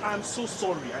see me. I'm so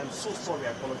sorry. I'm so sorry.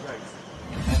 I apologize.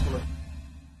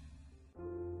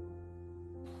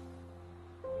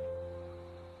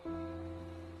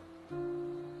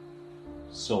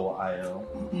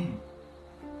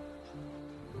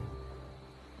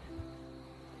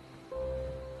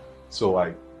 So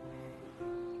I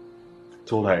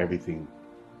told her everything.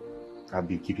 I've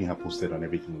been keeping her posted on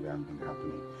everything that has been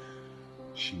happening.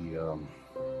 She,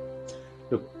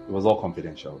 look, it was all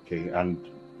confidential, okay? And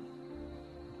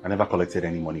I never collected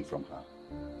any money from her.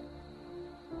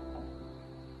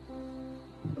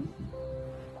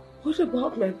 What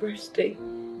about my birthday?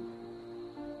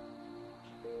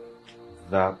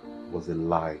 That was a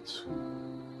lie too.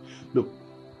 Look,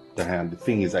 Diane, the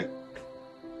thing is, I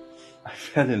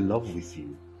fell in love with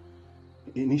you.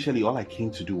 Initially, all I came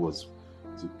to do was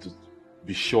to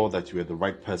be sure that you were the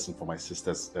right person for my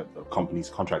sister's company's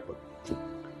contract. But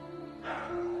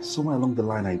somewhere along the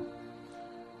line, I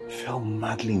fell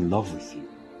madly in love with you.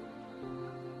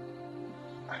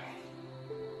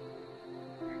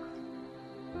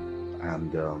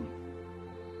 And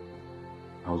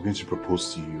I was going to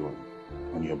propose to you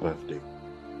on your birthday.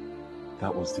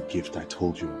 That was the gift I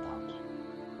told you about.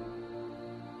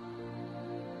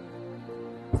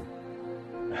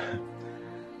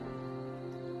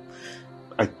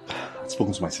 I'd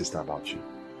spoken to my sister about you.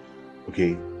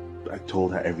 Okay, I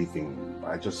told her everything.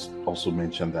 I just also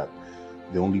mentioned that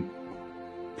the only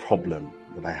problem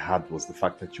that I had was the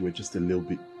fact that you were just a little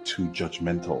bit too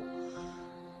judgmental.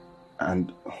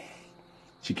 And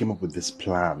she came up with this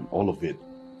plan, all of it,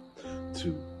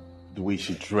 to the way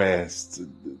she dressed,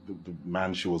 the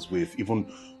man she was with, even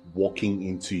walking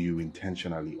into you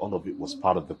intentionally. All of it was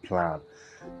part of the plan,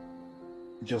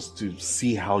 just to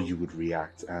see how you would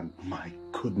react. And my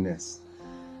goodness,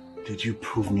 did you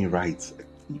prove me right?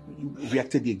 You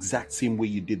reacted the exact same way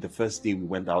you did the first day we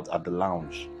went out at the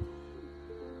lounge.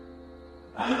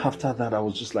 After that, I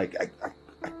was just like,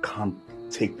 I can't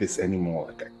take this anymore.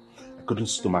 Like, I couldn't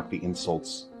stomach the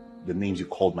insults, the names you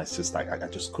called my sister. I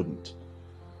just couldn't.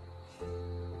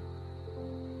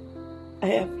 I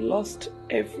have lost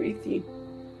everything.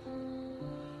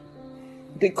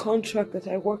 The contract that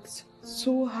I worked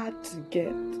so hard to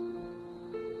get.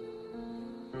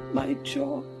 My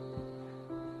job.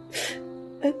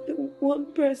 And the one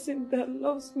person that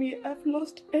loves me, I've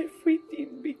lost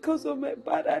everything because of my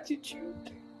bad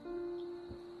attitude.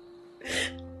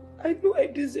 I know I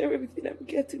deserve everything I'm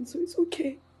getting, so it's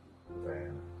okay.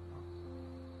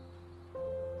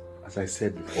 As I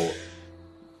said before,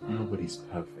 nobody's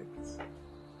perfect.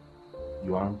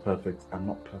 You aren't perfect, I'm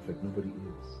not perfect, nobody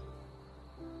is.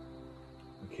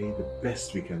 Okay, the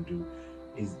best we can do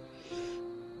is,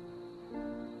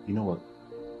 you know what?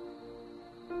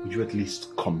 Would you at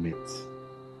least commit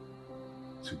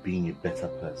to being a better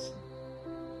person,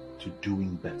 to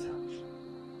doing better?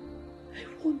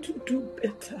 I want to do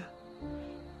better.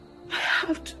 I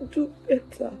have to do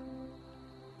better.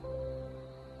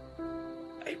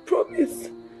 I promise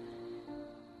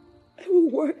I will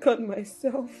work on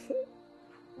myself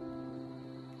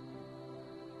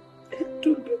and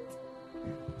do better.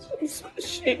 I'm so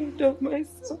ashamed of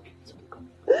myself.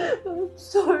 I'm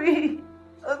sorry.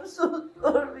 I'm so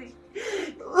sorry.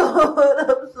 Lord,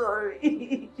 I'm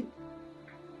sorry.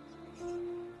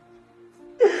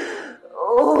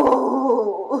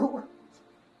 Oh.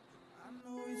 I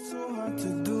know it's so hard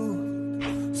to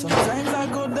do. Sometimes I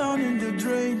go down in the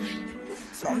drain.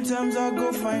 Sometimes I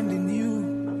go finding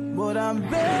you. But I'm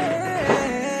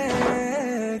back.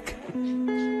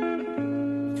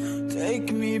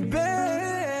 Take me back.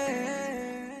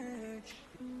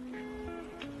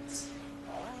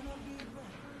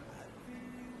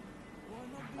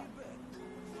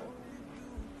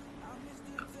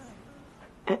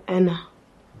 Anna.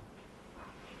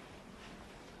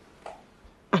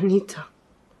 Anita.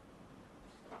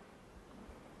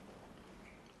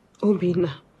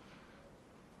 Obina.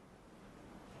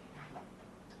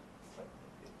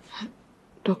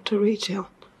 Dr. Rachel.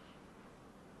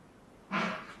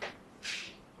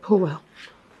 Powell.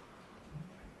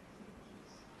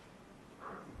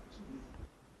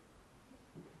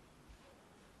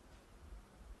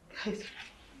 Guys.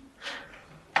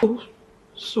 Oh,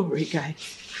 sorry,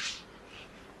 guys.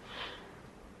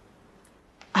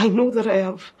 I know that I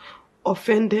have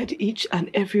offended each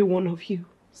and every one of you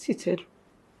seated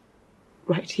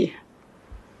right here.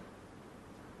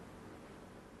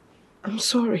 I'm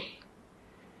sorry.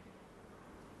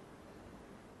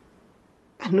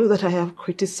 I know that I have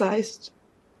criticized,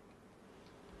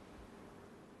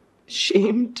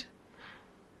 shamed,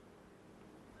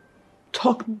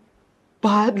 talked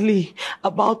badly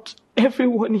about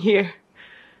everyone here.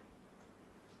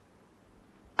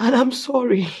 And I'm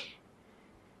sorry.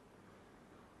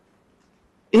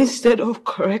 Instead of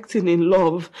correcting in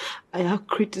love, I have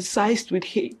criticized with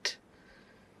hate.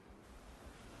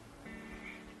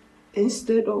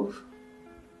 Instead of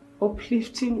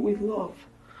uplifting with love,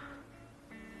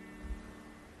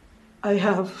 I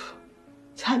have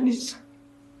tarnished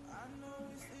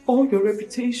all your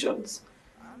reputations.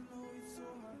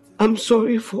 I'm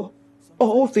sorry for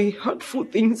all the hurtful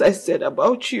things I said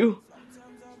about you.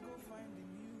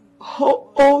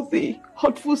 All the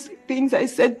hurtful things I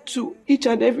said to each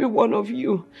and every one of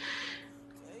you.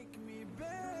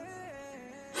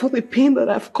 For the pain that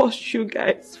I've caused you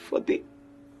guys,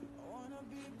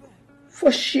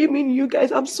 for shaming you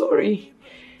guys, I'm sorry.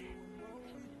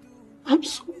 I'm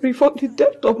sorry. From the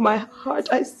depth of my heart,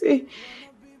 I say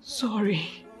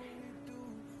sorry.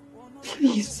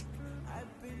 Please,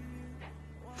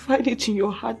 find it in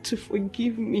your heart to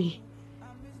forgive me.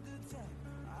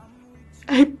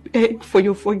 I beg for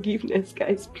your forgiveness,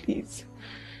 guys, please.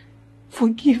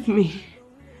 Forgive me.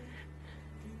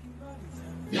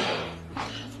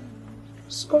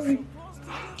 Sorry.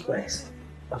 Guys,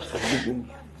 I'm forgiving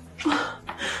you.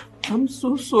 I'm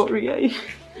so sorry.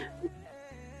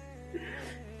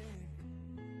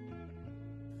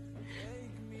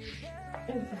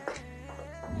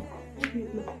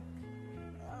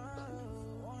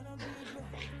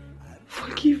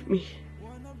 Forgive me.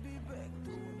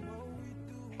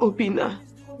 Obina,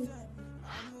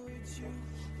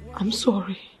 I'm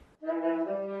sorry.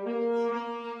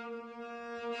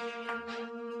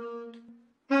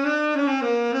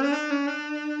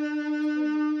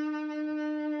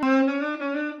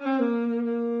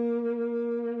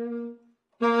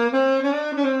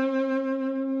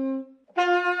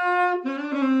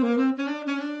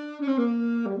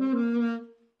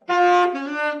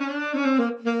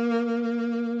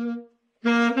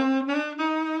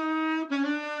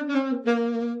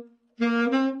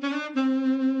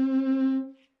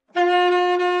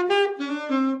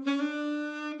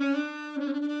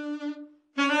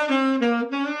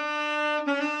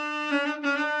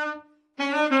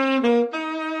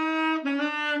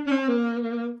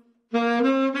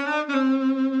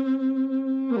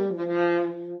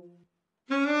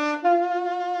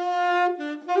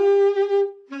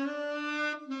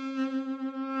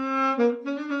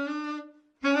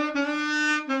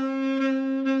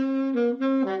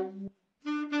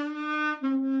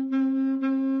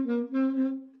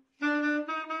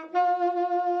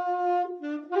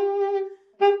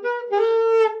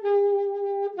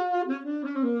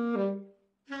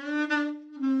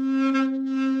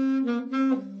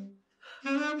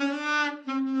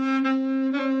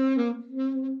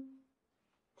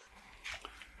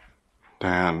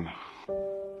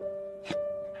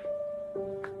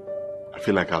 I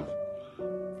feel like I've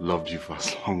loved you for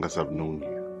as long as I've known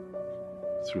you.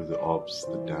 Through the ups,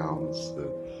 the downs,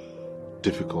 the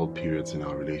difficult periods in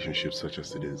our relationship such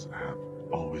as it is, I have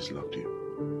always loved you.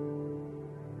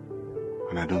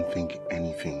 And I don't think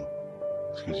anything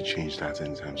is going to change that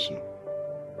anytime soon.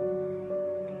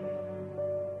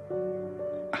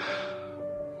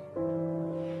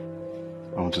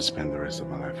 I want to spend the rest of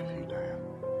my life with you, Diane.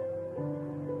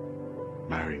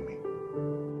 Marry me.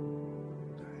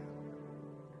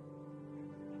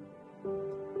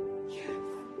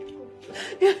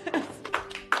 Yes.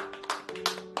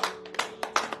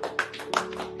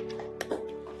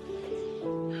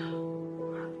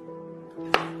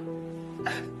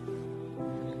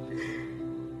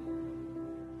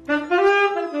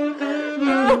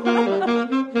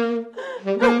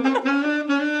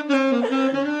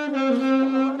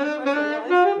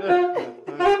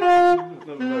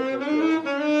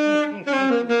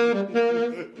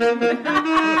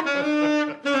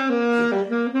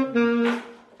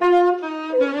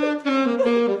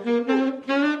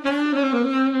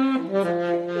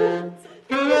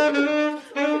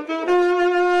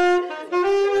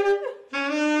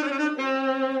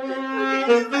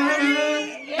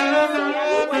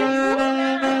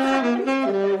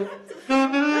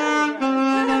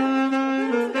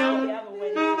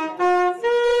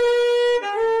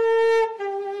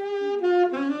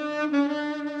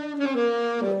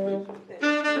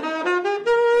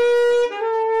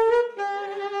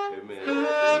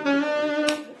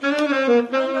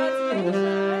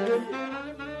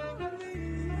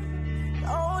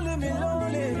 Don't leave me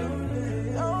lonely,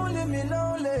 don't leave me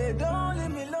lonely, don't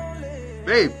leave me lonely.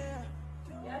 Babe,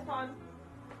 Yes, hon.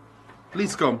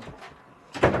 please come.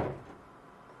 Hey.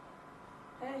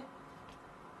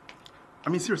 I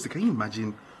mean, seriously, can you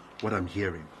imagine what I'm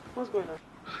hearing? What's going on?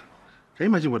 Can you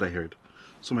imagine what I heard?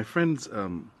 So my friend's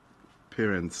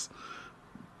parents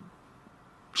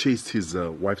chased his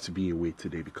wife to be away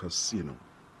today because, you know,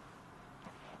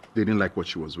 they didn't like what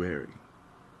she was wearing.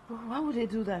 Why would they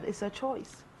do that? It's a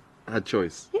choice. Her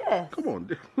choice. Yes. Come on,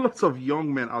 there are lots of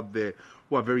young men out there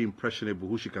who are very impressionable,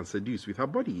 who she can seduce with her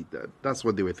body. That's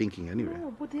what they were thinking anyway.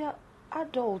 No, but they are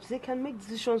adults. They can make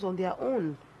decisions on their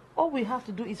own. All we have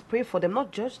to do is pray for them,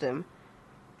 not judge them.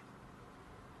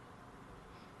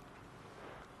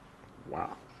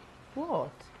 Wow.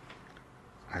 What?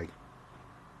 I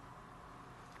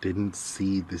didn't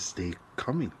see this day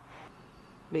coming.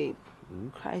 Babe,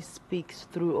 Christ speaks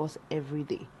through us every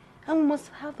day. And we must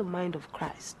have the mind of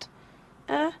Christ.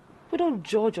 We don't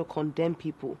judge or condemn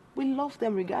people. We love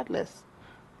them regardless.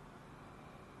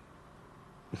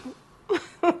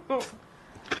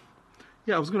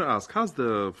 Yeah, I was going to ask, how's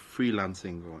the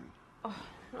freelancing going? Oh,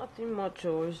 nothing much,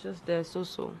 oh. It's just there,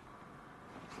 so.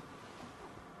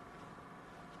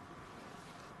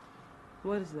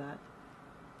 What is that?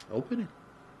 Open it.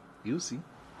 You'll see.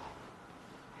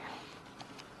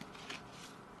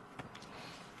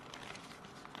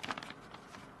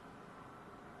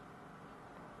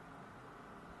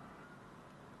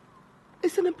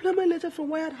 It's an employment letter from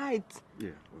Wired Heights. Yeah.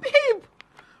 Well, Babe!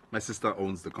 my sister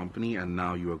owns the company, and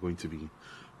now you are going to be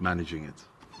managing it.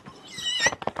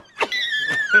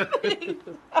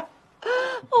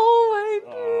 Oh my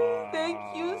God. Thank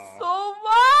you so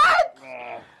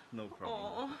much. No problem.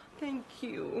 Oh, thank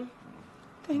you.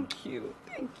 Thank you.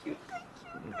 Thank you. Thank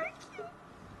you. Thank you.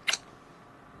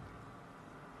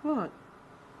 What?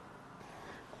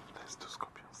 Let's do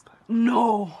scorpion style.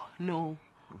 No.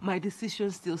 My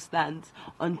decision still stands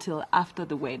until after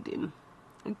the wedding.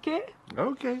 Okay?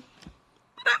 Okay.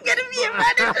 I'm gonna be a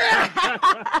manager.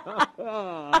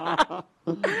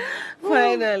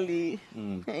 Finally.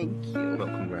 Thank you. Well,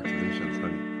 congratulations,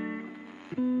 honey.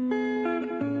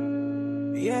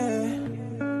 Yeah.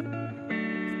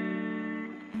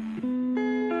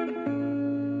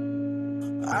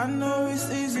 I know it's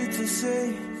easy to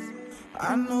say.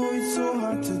 I know it's so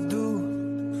hard to do.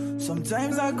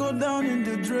 Sometimes I go down in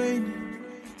the drain.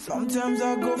 Sometimes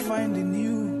I go finding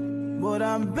you. But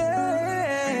I'm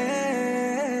back.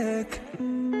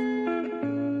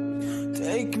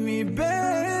 Take me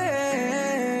back.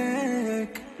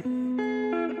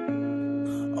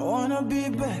 I wanna be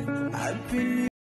back. I've been